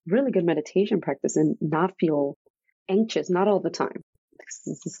with really good meditation practice and not feel anxious, not all the time.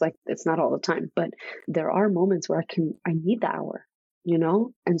 It's like, it's not all the time, but there are moments where I need the hour, you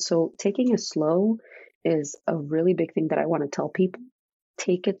know? And so taking it slow is a really big thing that I want to tell people.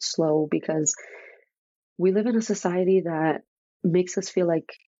 Take it slow because we live in a society that makes us feel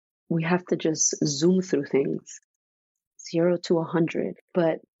like we have to just zoom through things, 0 to 100.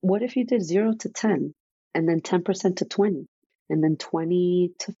 But what if you did 0 to 10? And then 10% to 20, and then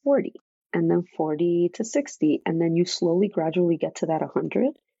 20 to 40, and then 40 to 60. And then you slowly, gradually get to that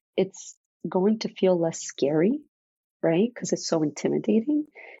 100. It's going to feel less scary, right? Because it's so intimidating.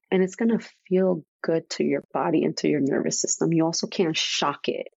 And it's going to feel good to your body and to your nervous system. You also can't shock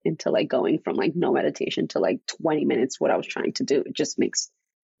it into like going from like no meditation to like 20 minutes, what I was trying to do. It just makes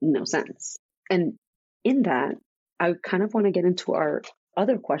no sense. And in that, I kind of want to get into our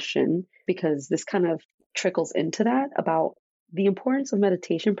other question, because this kind of trickles into that about the importance of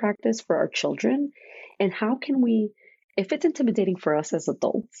meditation practice for our children, and how can we, if it's intimidating for us as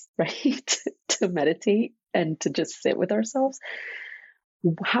adults, right, to meditate and to just sit with ourselves,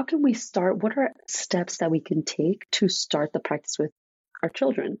 how can we start? What are steps that we can take to start the practice with our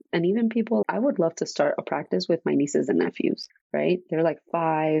children? And even people, I would love to start a practice with my nieces and nephews, right? They're like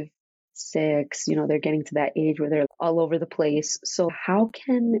 5, 6, they're getting to that age where they're all over the place. So how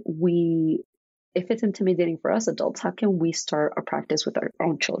can we, if it's intimidating for us adults, how can we start a practice with our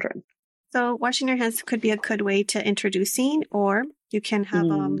own children? So washing your hands could be a good way to introducing, or you can have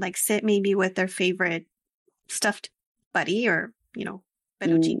them like sit maybe with their favorite stuffed buddy or,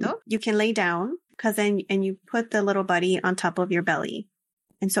 peluchito. You can lay down and you put the little buddy on top of your belly.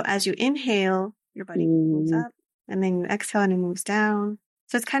 And so as you inhale, your buddy moves up, and then you exhale and it moves down.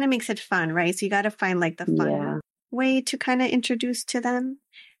 So it kind of makes it fun, right? So you got to find like the fun way to kind of introduce to them.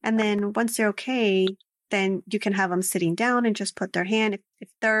 And then once they're okay, then you can have them sitting down and just put their hand. If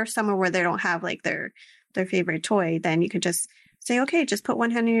they're somewhere where they don't have like their favorite toy, then you could just say, okay, just put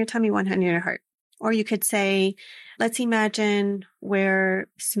one hand on your tummy, one hand on your heart. Or you could say, let's imagine we're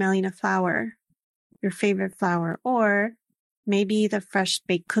smelling a flower, your favorite flower, or maybe the fresh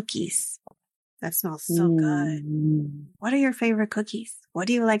baked cookies. That smells so good. What are your favorite cookies? What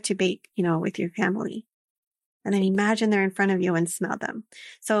do you like to bake, with your family? And then imagine they're in front of you and smell them.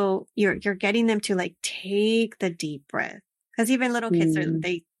 So you're getting them to like take the deep breath. Because even little kids,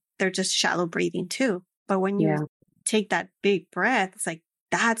 they're just shallow breathing too. But when you take that big breath, it's like,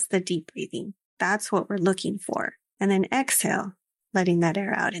 that's the deep breathing. That's what we're looking for. And then exhale, letting that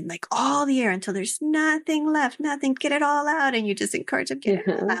air out and like all the air until there's nothing left, nothing, get it all out. And you just encourage them, get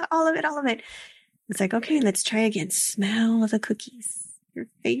it all out, all of it, all of it. It's like, okay, let's try again. Smell the cookies. Your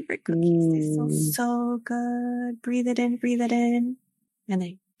favorite cookies. They smell so good. Breathe it in, and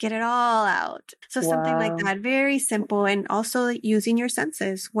then get it all out. So something like that, very simple. And also using your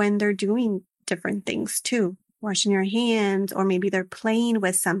senses when they're doing different things too. Washing your hands, or maybe they're playing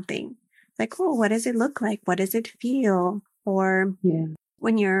with something. Like, oh, what does it look like? What does it feel? Or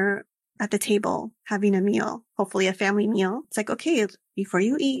when you're at the table having a meal, hopefully a family meal, it's like, okay, before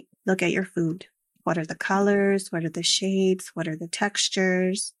you eat, look at your food. What are the colors? What are the shades? What are the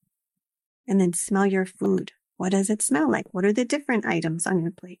textures? And then smell your food. What does it smell like? What are the different items on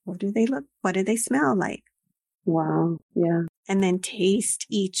your plate? What do they look? What do they smell like? Wow. Yeah. And then taste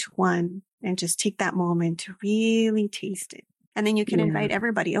each one and just take that moment to really taste it. And then you can invite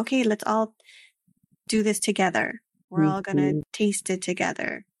everybody. Okay, let's all do this together. We're all going to taste it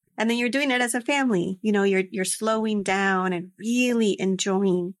together. And then you're doing it as a family. You're slowing down and really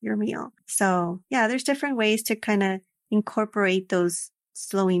enjoying your meal. So yeah, there's different ways to kind of incorporate those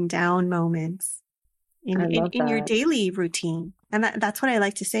slowing down moments in your daily routine. And that's what I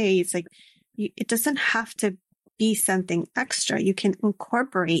like to say. It's like, it doesn't have to be something extra. You can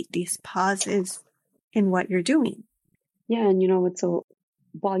incorporate these pauses in what you're doing. Yeah. And what's so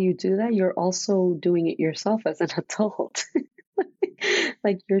while you do that, you're also doing it yourself as an adult.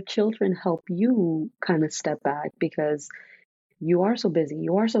 Like your children help you kind of step back because you are so busy.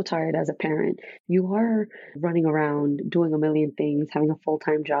 You are so tired as a parent. You are running around doing a million things, having a full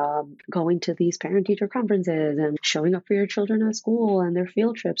time job, going to these parent teacher conferences and showing up for your children at school and their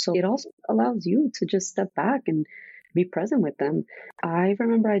field trips. So it also allows you to just step back and be present with them. I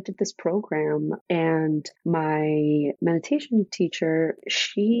remember I did this program and my meditation teacher,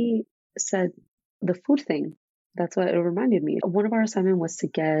 she said the food thing. That's what it reminded me. One of our assignment was to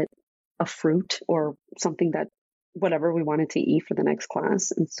get a fruit or something that whatever we wanted to eat for the next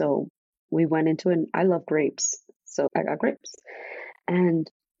class. And so we went into it. And I love grapes. So I got grapes. And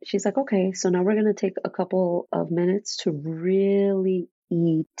she's like, okay, so now we're going to take a couple of minutes to really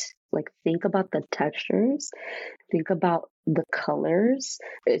eat. Like, think about the textures, think about the colors.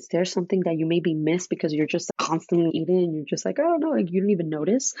 Is there something that you maybe miss because you're just constantly eating and you're just like, oh no, like you don't even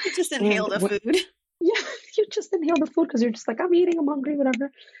notice? You just inhale the food. Yeah, you just inhale the food because you're just like, I'm eating, I'm hungry,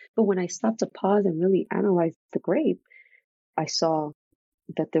 whatever. But when I stopped to pause and really analyze the grape, I saw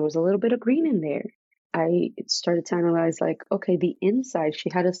that there was a little bit of green in there. I started to analyze, like, okay, the inside, she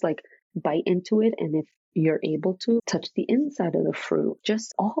had us like bite into it. And if you're able to touch the inside of the fruit,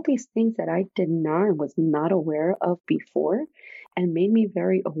 just all these things that I did not and was not aware of before, and made me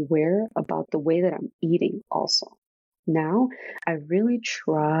very aware about the way that I'm eating also. Now I really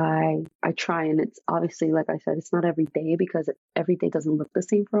I try, and it's obviously, like I said, it's not every day because every day doesn't look the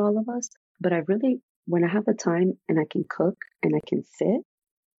same for all of us. But I really, when I have the time and I can cook and I can sit,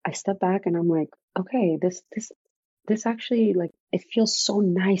 I step back and I'm like, okay, this actually, like, it feels so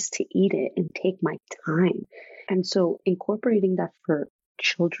nice to eat it and take my time. And so incorporating that for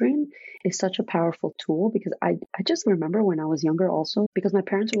children is such a powerful tool because I just remember when I was younger also, because my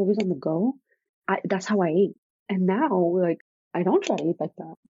parents were always on the go, that's how I ate. And now, like, I don't try to eat like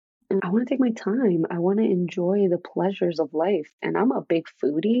that. And I want to take my time. I want to enjoy the pleasures of life. And I'm a big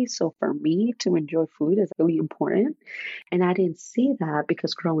foodie. So for me to enjoy food is really important. And I didn't see that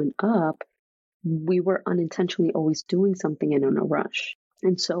because growing up, we were unintentionally always doing something and in a rush.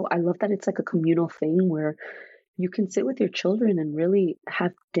 And so I love that it's like a communal thing where you can sit with your children and really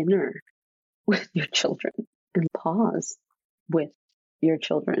have dinner with your children and pause with your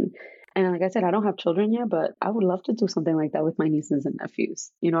children. And like I said, I don't have children yet, but I would love to do something like that with my nieces and nephews.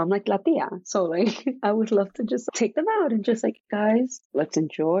 You know, I'm like la tia. So like, I would love to just take them out and just like, guys, let's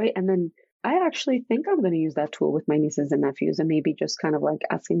enjoy. And then I actually think I'm going to use that tool with my nieces and nephews and maybe just kind of like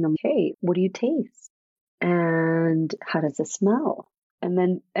asking them, hey, what do you taste? And how does it smell?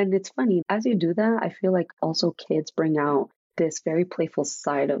 And it's funny, as you do that, I feel like also kids bring out this very playful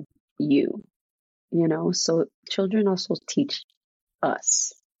side of you, you know? So children also teach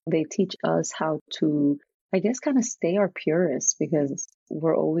us. They teach us how to, I guess, kind of stay our purest because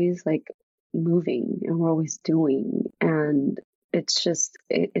we're always like moving and we're always doing. And it's just,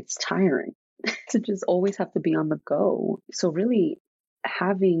 it's tiring to just always have to be on the go. So really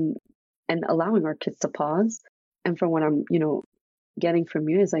having and allowing our kids to pause. And from what I'm, getting from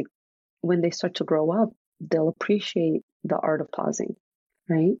you is like when they start to grow up, they'll appreciate the art of pausing,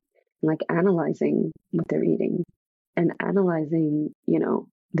 right? Like analyzing what they're eating and analyzing,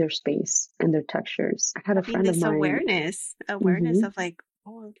 their space and their textures. I had a friend of mine. Awareness of like,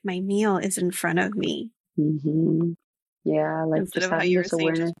 oh, my meal is in front of me. Mm-hmm. Yeah, like instead just of having this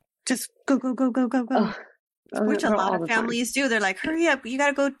awareness. Just go. Which a lot of families do. They're like, hurry up, you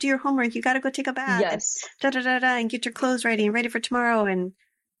gotta go do your homework, you gotta go take a bath. Yes. And and get your clothes ready and ready for tomorrow. And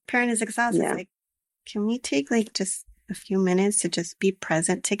parent is exhausted. Yeah. It's like, can we take like just a few minutes to just be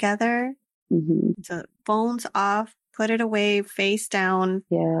present together? Mm-hmm. So phones off, put it away, face down.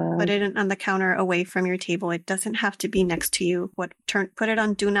 Yeah. Put it on the counter away from your table. It doesn't have to be next to you. Put it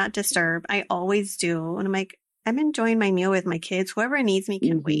on do not disturb. I always do. And I'm like, I'm enjoying my meal with my kids. Whoever needs me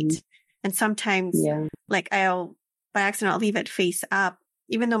can wait. And sometimes, like I'll by accident, I'll leave it face up,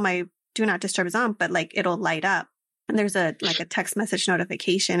 even though my do not disturb is on, but like it'll light up. And there's a text message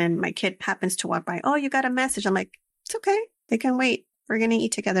notification and my kid happens to walk by. Oh, you got a message. I'm like, it's okay. They can wait. We're going to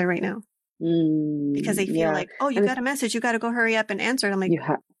eat together right now. Because they feel like, oh, you got a message. You got to go hurry up and answer it. I'm like,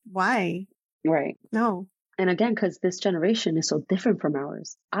 why? Right. No. And again, because this generation is so different from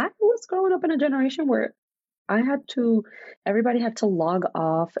ours. I was growing up in a generation where everybody had to log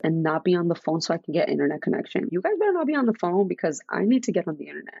off and not be on the phone so I can get internet connection. You guys better not be on the phone because I need to get on the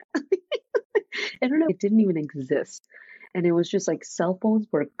internet. Internet didn't even exist. And it was just like cell phones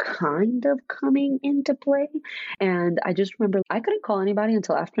were kind of coming into play. And I just remember I couldn't call anybody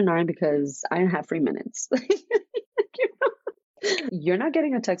until after 9 because I didn't have 3 minutes. You're not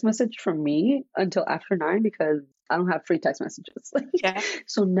getting a text message from me until after 9 because I don't have free text messages. Yeah.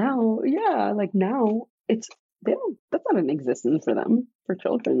 So now, yeah, like now that's not an existence for them, for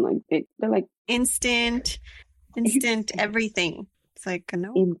children. Like they're like Instant instant, everything. It's like,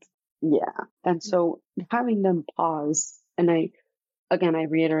 no. in, yeah. And so having them pause, and I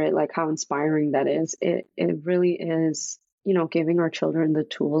reiterate like how inspiring that is. It really is, giving our children the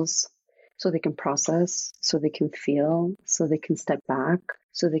tools so they can process, so they can feel, so they can step back,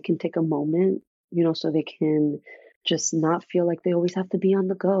 so they can take a moment, so they can just not feel like they always have to be on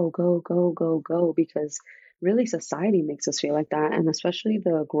the go, go, go, go, go, because really society makes us feel like that. And especially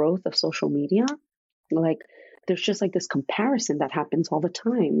the growth of social media, like there's just like this comparison that happens all the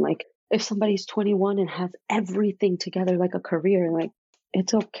time. Like if somebody's 21 and has everything together, like a career, like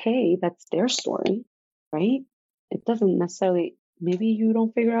it's okay. That's their story, right? It doesn't necessarily, maybe you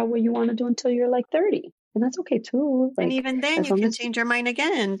don't figure out what you want to do until you're like 30. And that's okay too. And Like even then, as you long can as, change your mind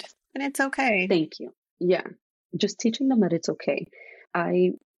again, and it's okay. thank you. Yeah. Just teaching them that it's okay.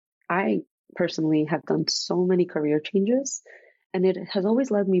 I I personally have done so many career changes, and it has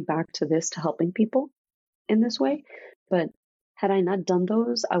always led me back to this, to helping people in this way. But had I not done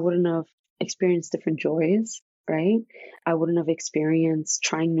those, I wouldn't have experienced different joys, right? I wouldn't have experienced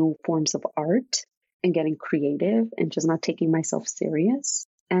trying new forms of art and getting creative and just not taking myself serious.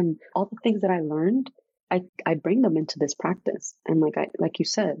 And all the things that I learned, I bring them into this practice. And like you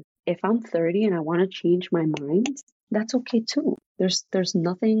said, if I'm 30 and I want to change my mind, that's okay too. There's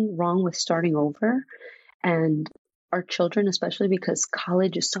nothing wrong with starting over. And our children, especially because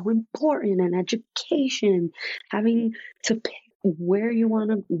college is so important, and education, having to pick what you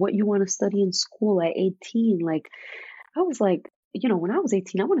want to study in school at 18. Like I was like, when I was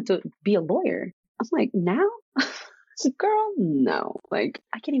 18, I wanted to be a lawyer. I'm like, now, girl, no. Like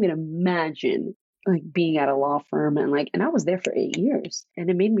I can't even imagine like being at a law firm, and I was there for 8 years, and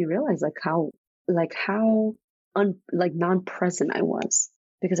it made me realize how non-present I was,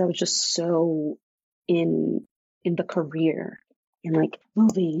 because I was just so in the career, and like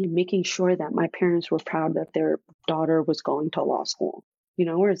moving and making sure that my parents were proud that their daughter was going to law school.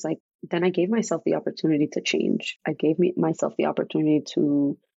 Where it's like, then I gave myself the opportunity to change. I gave myself the opportunity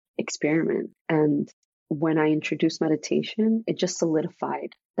to experiment. And when I introduced meditation, it just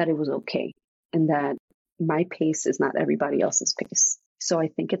solidified that it was okay, and that my pace is not everybody else's pace. So I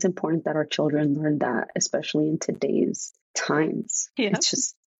think it's important that our children learn that, especially in today's times. Yeah. It's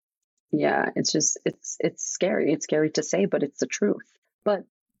just, yeah, it's scary. It's scary to say, but it's the truth. But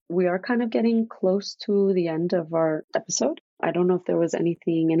we are kind of getting close to the end of our episode. I don't know if there was any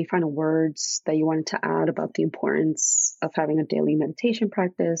final words that you wanted to add about the importance of having a daily meditation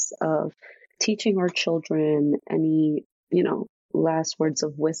practice, of teaching our children, any, last words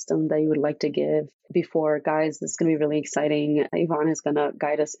of wisdom that you would like to give before, guys. This is going to be really exciting. Yvonne is going to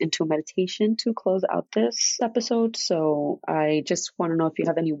guide us into meditation to close out this episode. So I just want to know if you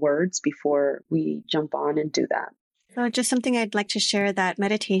have any words before we jump on and do that. So just something I'd like to share, that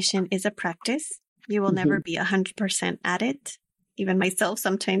meditation is a practice. You will never be 100% at it. Even myself,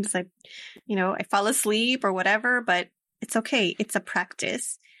 sometimes I fall asleep or whatever, but it's okay. It's a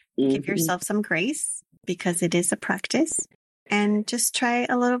practice. Give yourself some grace, because it is a practice, and just try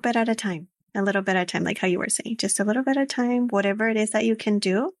a little bit at a time, like how you were saying, just a little bit at a time, whatever it is that you can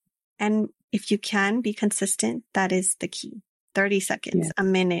do. And if you can be consistent, that is the key. 30 seconds, a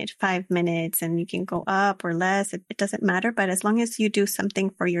minute, 5 minutes, and you can go up or less. It doesn't matter. But as long as you do something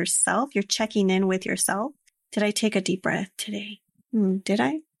for yourself, you're checking in with yourself. Did I take a deep breath today? Did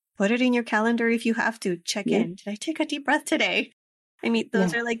I? Put it in your calendar if you have to. Check in. Did I take a deep breath today? I mean,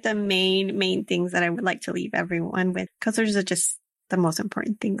 those are like the main things that I would like to leave everyone with, because those are just the most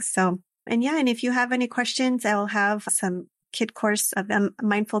important things. So, and if you have any questions, I'll have some kid course of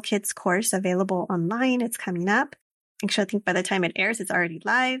Mindful Kids course available online. It's coming up. Actually, I think by the time it airs, it's already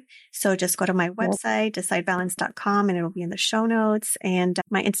live. So just go to my website, decidebalance.com, and it'll be in the show notes. And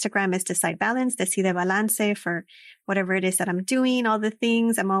my Instagram is decidebalance, decide balance, for whatever it is that I'm doing, all the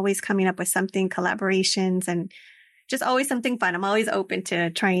things. I'm always coming up with something, collaborations, and just always something fun. I'm always open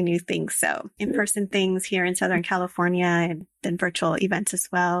to trying new things. So in-person things here in Southern California, and then virtual events as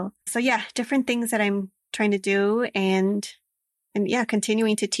well. So yeah, different things that I'm trying to do, and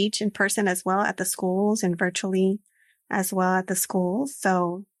continuing to teach in person as well at the schools, and virtually as well at the schools.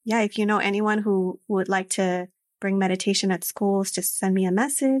 So if you know anyone who would like to bring meditation at schools, just send me a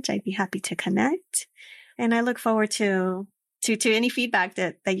message. I'd be happy to connect. And I look forward to any feedback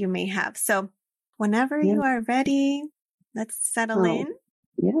that you may have. So whenever you are ready, let's settle in.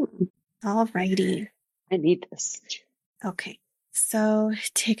 Yeah. All righty. I need this. Okay. So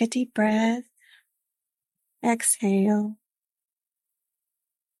take a deep breath. Exhale.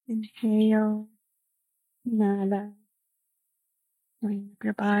 Inhale. Inhala, moving up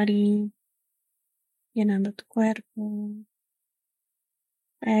your body, llenando tu cuerpo.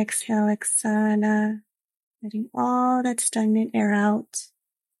 Exhale, exhala, letting all that stagnant air out.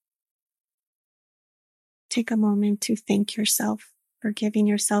 Take a moment to thank yourself for giving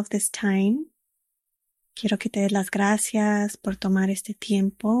yourself this time. Quiero que te des las gracias por tomar este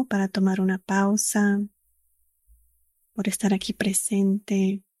tiempo para tomar una pausa, por estar aquí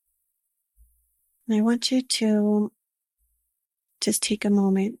presente. And I want you to just take a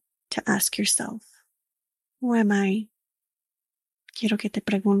moment to ask yourself, who am I? Quiero que te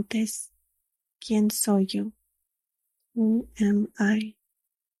preguntes, ¿quién soy yo? Who am I?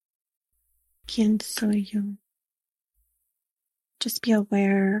 ¿Quién soy yo? Just be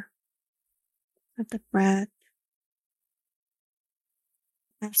aware of the breath.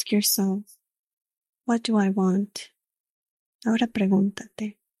 Ask yourself, what do I want? Ahora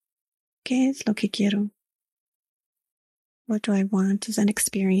pregúntate, ¿qué es lo que quiero? What do I want is an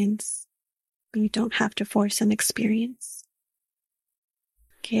experience, but you don't have to force an experience.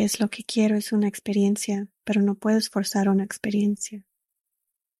 ¿Qué es lo que quiero? Es una experiencia, pero no puedes forzar una experiencia.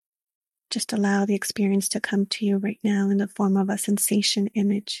 Just allow the experience to come to you right now in the form of a sensation,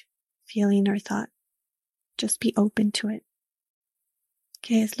 image, feeling, or thought. Just be open to it.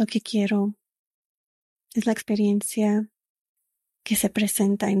 ¿Qué es lo que quiero? Es la experiencia que se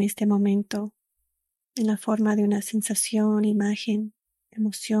presenta en este momento en la forma de una sensación, imagen,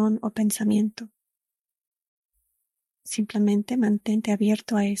 emoción o pensamiento. Simplemente mantente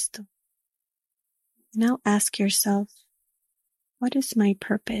abierto a esto. Now ask yourself, what is my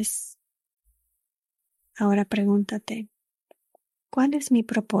purpose? Ahora pregúntate, ¿cuál es mi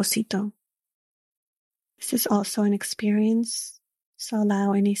propósito? This is also an experience, so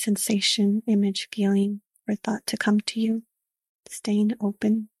allow any sensation, image, feeling, or thought to come to you, staying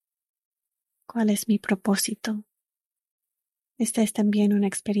open. ¿Cuál es mi propósito? Esta es también una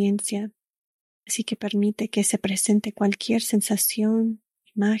experiencia, así que permite que se presente cualquier sensación,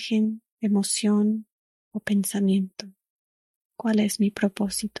 imagen, emoción o pensamiento. ¿Cuál es mi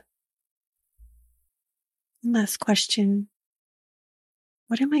propósito? Last question.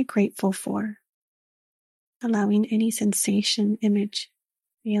 What am I grateful for? Allowing any sensation, image,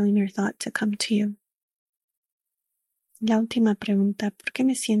 feeling or thought to come to you. La última pregunta, ¿por qué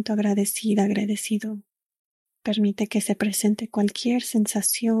me siento agradecida, agradecido? Permite que se presente cualquier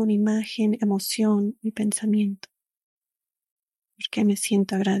sensación, imagen, emoción y pensamiento. ¿Por qué me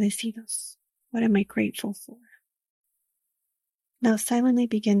siento agradecidos? What am I grateful for? Now silently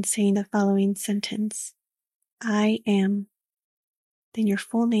begin saying the following sentence. I am. Then your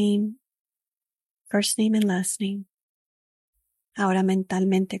full name, first name and last name. Ahora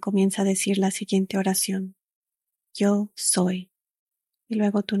mentalmente comienza a decir la siguiente oración. Yo soy. Y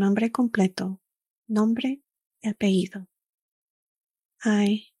luego tu nombre completo, nombre y apellido.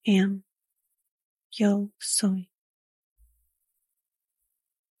 I am. Yo soy.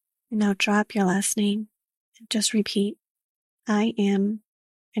 And now drop your last name and just repeat I am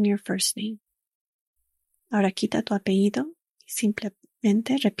and your first name. Ahora quita tu apellido y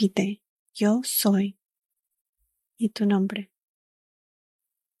simplemente repite yo soy y tu nombre.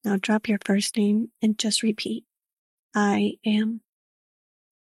 Now drop your first name and just repeat I am.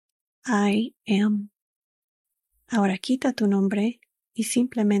 I am. Ahora quita tu nombre y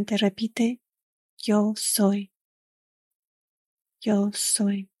simplemente repite yo soy. Yo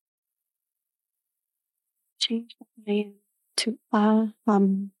soy. Change the name to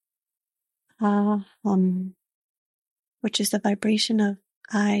aham, aham, which is the vibration of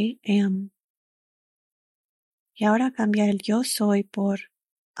I am. Y ahora cambia el yo soy por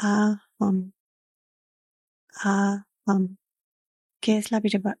aham, aham, que es la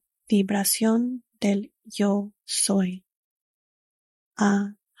vibración del yo soy.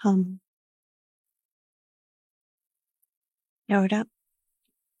 Aham. Y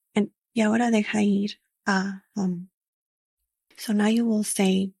ahora deja ir aham. So now you will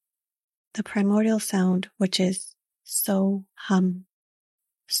say the primordial sound, which is so hum,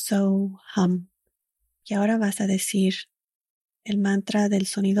 so hum. Y ahora vas a decir el mantra del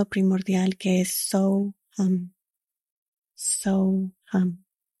sonido primordial que es so hum, so hum.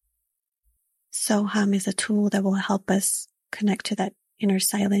 So hum is a tool that will help us connect to that inner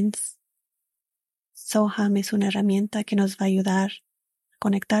silence. So hum es una herramienta que nos va a ayudar a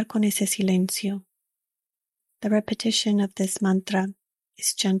conectar con ese silencio. The repetition of this mantra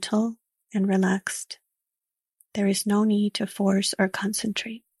is gentle and relaxed. There is no need to force or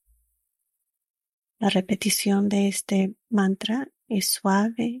concentrate. La repetición de este mantra es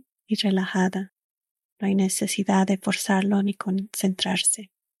suave y relajada. No hay necesidad de forzarlo ni concentrarse.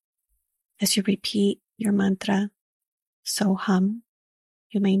 As you repeat your mantra, so hum,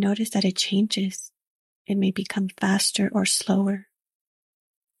 you may notice that it changes. It may become faster or slower,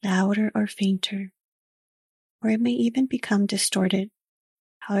 louder or fainter, or it may even become distorted.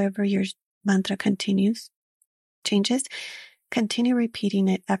 However your mantra changes, continue repeating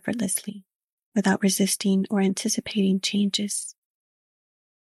it effortlessly, without resisting or anticipating changes.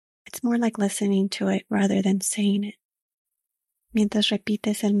 It's more like listening to it rather than saying it. Mientras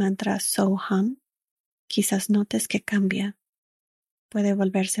repites el mantra so hum, quizás notes que cambia. Puede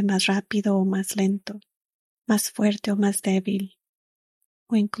volverse más rápido o más lento, más fuerte o más débil,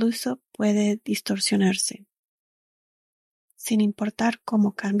 o incluso puede distorsionarse. Sin importar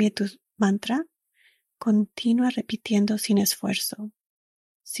cómo cambie tu mantra, continúa repitiendo sin esfuerzo,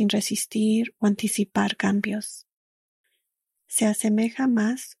 sin resistir o anticipar cambios. Se asemeja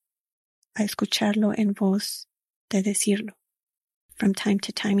más a escucharlo en voz de decirlo. From time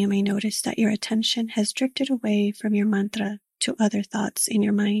to time, you may notice that your attention has drifted away from your mantra to other thoughts in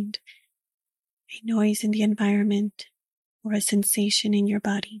your mind, a noise in the environment, or a sensation in your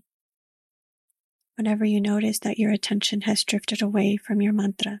body. Whenever you notice that your attention has drifted away from your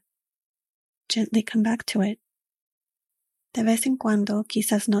mantra, gently come back to it. De vez en cuando,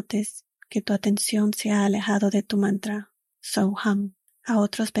 quizás notes que tu atención se ha alejado de tu mantra, so hum, a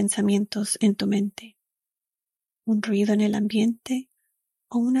otros pensamientos en tu mente, un ruido en el ambiente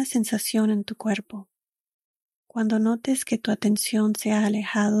o una sensación en tu cuerpo. Cuando notes que tu atención se ha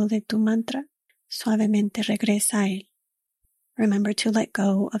alejado de tu mantra, suavemente regresa a él. Remember to let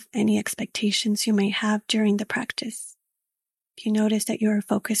go of any expectations you may have during the practice. If you notice that you are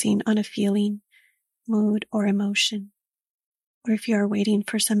focusing on a feeling, mood, or emotion, or if you are waiting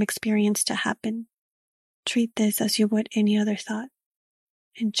for some experience to happen, treat this as you would any other thought,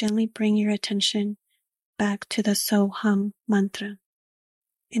 and gently bring your attention back to the so hum mantra,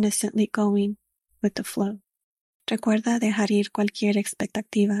 innocently going with the flow. Recuerda dejar ir cualquier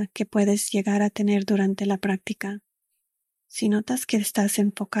expectativa que puedes llegar a tener durante la práctica. Si notas que estás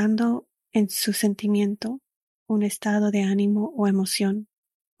enfocando en su sentimiento, un estado de ánimo o emoción,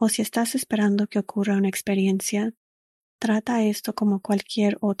 o si estás esperando que ocurra una experiencia, trata esto como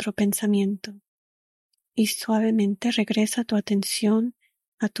cualquier otro pensamiento y suavemente regresa tu atención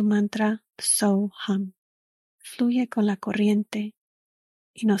a tu mantra so hum. Fluye con la corriente,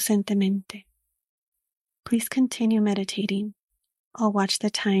 inocentemente. Please continue meditating. I'll watch the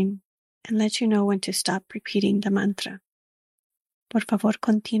time and let you know when to stop repeating the mantra. Por favor,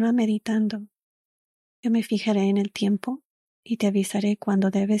 continúa meditando. Yo me fijaré en el tiempo y te avisaré cuando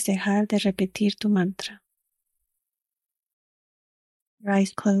debes dejar de repetir tu mantra. Your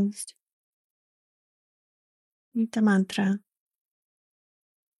eyes closed. Read the mantra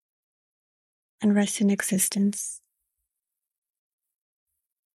and rest in existence.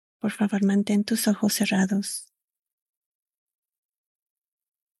 Por favor, mantén tus ojos cerrados.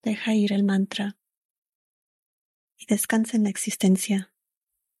 Deja ir el mantra y descansa en la existencia.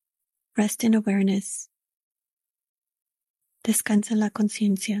 Rest in awareness. Descansa en la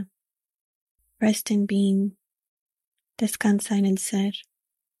conciencia. Rest in being. Descansa en el ser.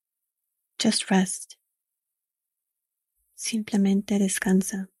 Just rest. Simplemente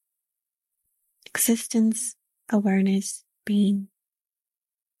descansa. Existence, awareness, being.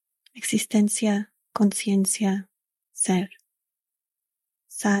 Existencia, conciencia, ser.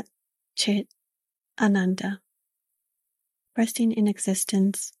 Sat, Chit, Ananda. Resting in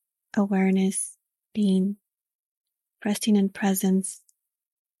existence, awareness, being. Resting in presence,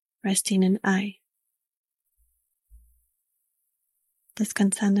 resting in I.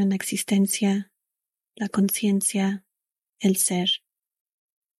 Descansando en la existencia, la conciencia, el ser.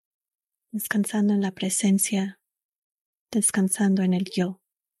 Descansando en la presencia, descansando en el yo.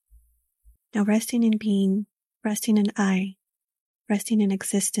 Now resting in being, resting in I, resting in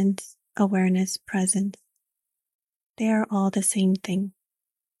existence, awareness, presence. They are all the same thing.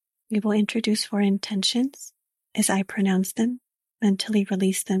 We will introduce 4 intentions as I pronounce them, mentally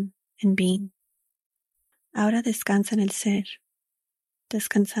release them in being. Ahora descansa en el ser,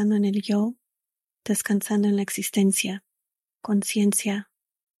 descansando en el yo, descansando en la existencia, conciencia,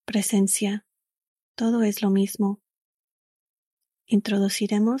 presencia, todo es lo mismo.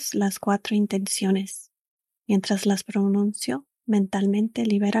 Introduciremos las 4 intenciones. Mientras las pronuncio, mentalmente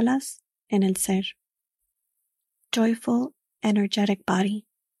libéralas en el ser. Joyful, energetic body.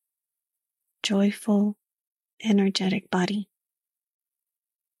 Joyful, energetic body.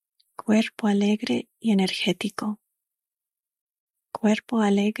 Cuerpo alegre y energético. Cuerpo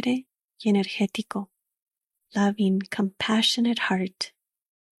alegre y energético. Loving, compassionate heart.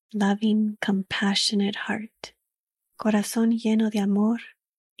 Loving, compassionate heart. Corazón lleno de amor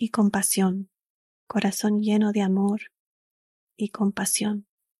y compasión. corazón lleno de amor y compasión.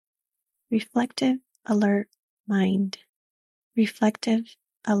 Reflective, alert mind. Reflective,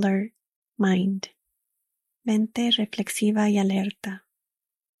 alert mind. Mente reflexiva y alerta.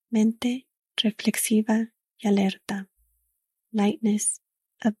 Mente reflexiva y alerta. Lightness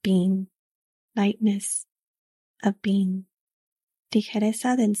of being. Lightness of being.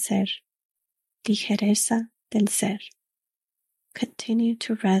 Ligereza del ser. Ligereza del ser. Continue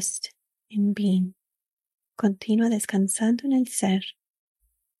to rest in being. Continúa descansando en el ser.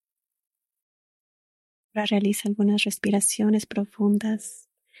 Ahora realiza algunas respiraciones profundas.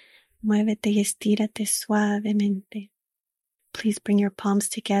 Muévete y estírate suavemente. Please bring your palms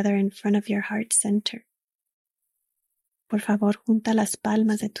together in front of your heart center. Por favor, junta las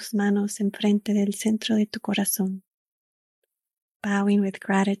palmas de tus manos enfrente del centro de tu corazón. Bowing with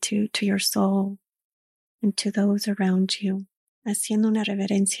gratitude to your soul and to those around you. Haciendo una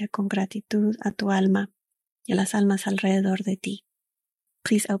reverencia con gratitud a tu alma y a las almas alrededor de ti.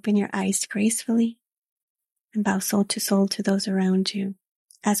 Please open your eyes gracefully and bow soul to those around you.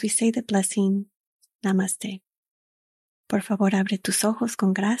 As we say the blessing, Namaste. Por favor, abre tus ojos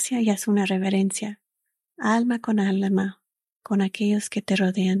con gracia y haz una reverencia, alma, con aquellos que te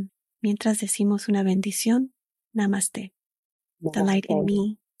rodean. Mientras decimos una bendición, Namaste. The light in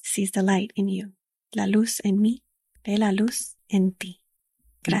me sees the light in you. La luz en mí ve la luz en ti.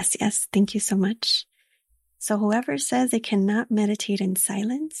 Gracias. Thank you so much. So whoever says they cannot meditate in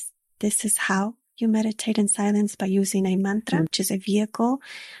silence, this is how you meditate in silence, by using a mantra, which is a vehicle,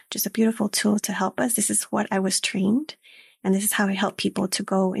 just a beautiful tool to help us. This is what I was trained. And this is how I help people to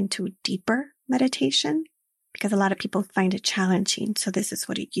go into deeper meditation, because a lot of people find it challenging. So this is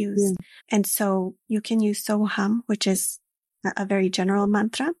what it used. Yeah. And so you can use Soham, which is a very general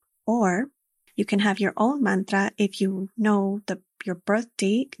mantra, or you can have your own mantra if you know your birth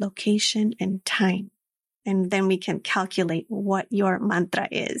date, location, and time. And then we can calculate what your mantra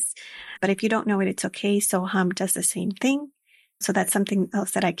is. But if you don't know it, it's okay. Soham does the same thing. So that's something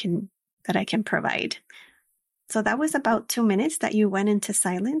else that I can provide. So that was about 2 minutes that you went into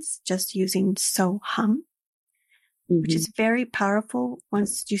silence just using Soham, which is very powerful.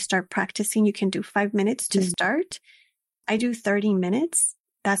 Once you start practicing, you can do 5 minutes to start. I do 30 minutes.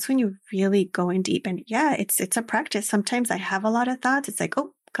 That's when you really go in deep. And yeah, it's a practice. Sometimes I have a lot of thoughts. It's like,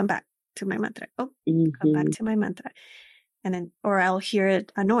 oh, come back to my mantra. Oh, come back to my mantra. And then, or I'll hear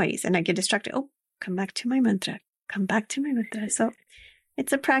a noise and I get distracted. Oh, come back to my mantra. Come back to my mantra. So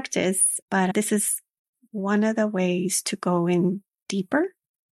it's a practice, but this is one of the ways to go in deeper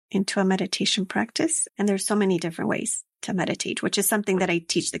into a meditation practice. And there's so many different ways to meditate, which is something that I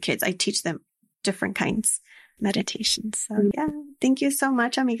teach the kids. I teach them different kinds of meditation. So yeah, thank you so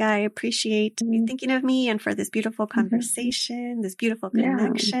much, amiga. I appreciate you thinking of me and for this beautiful conversation, this beautiful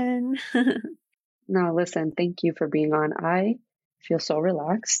connection. Yeah. No, listen, thank you for being on. I feel so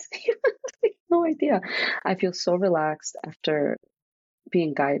relaxed. No idea. I feel so relaxed after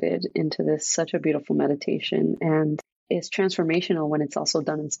being guided into this such a beautiful meditation, and it's transformational when it's also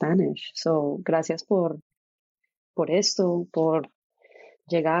done in Spanish. So gracias por esto, por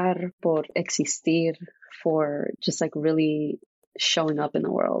llegar, por existir, for just like really showing up in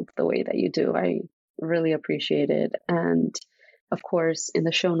the world the way that you do. I really appreciate it. And of course, in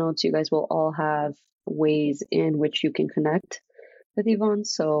the show notes, you guys will all have ways in which you can connect with Yvonne.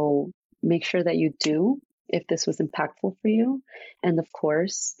 So make sure that you do if this was impactful for you. And of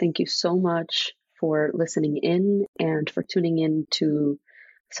course, thank you so much for listening in and for tuning in to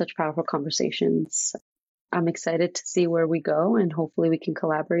such powerful conversations. I'm excited to see where we go, and hopefully we can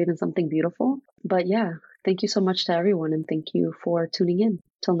collaborate on something beautiful. But yeah, thank you so much to everyone, and thank you for tuning in.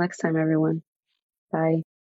 Till next time, everyone. Bye.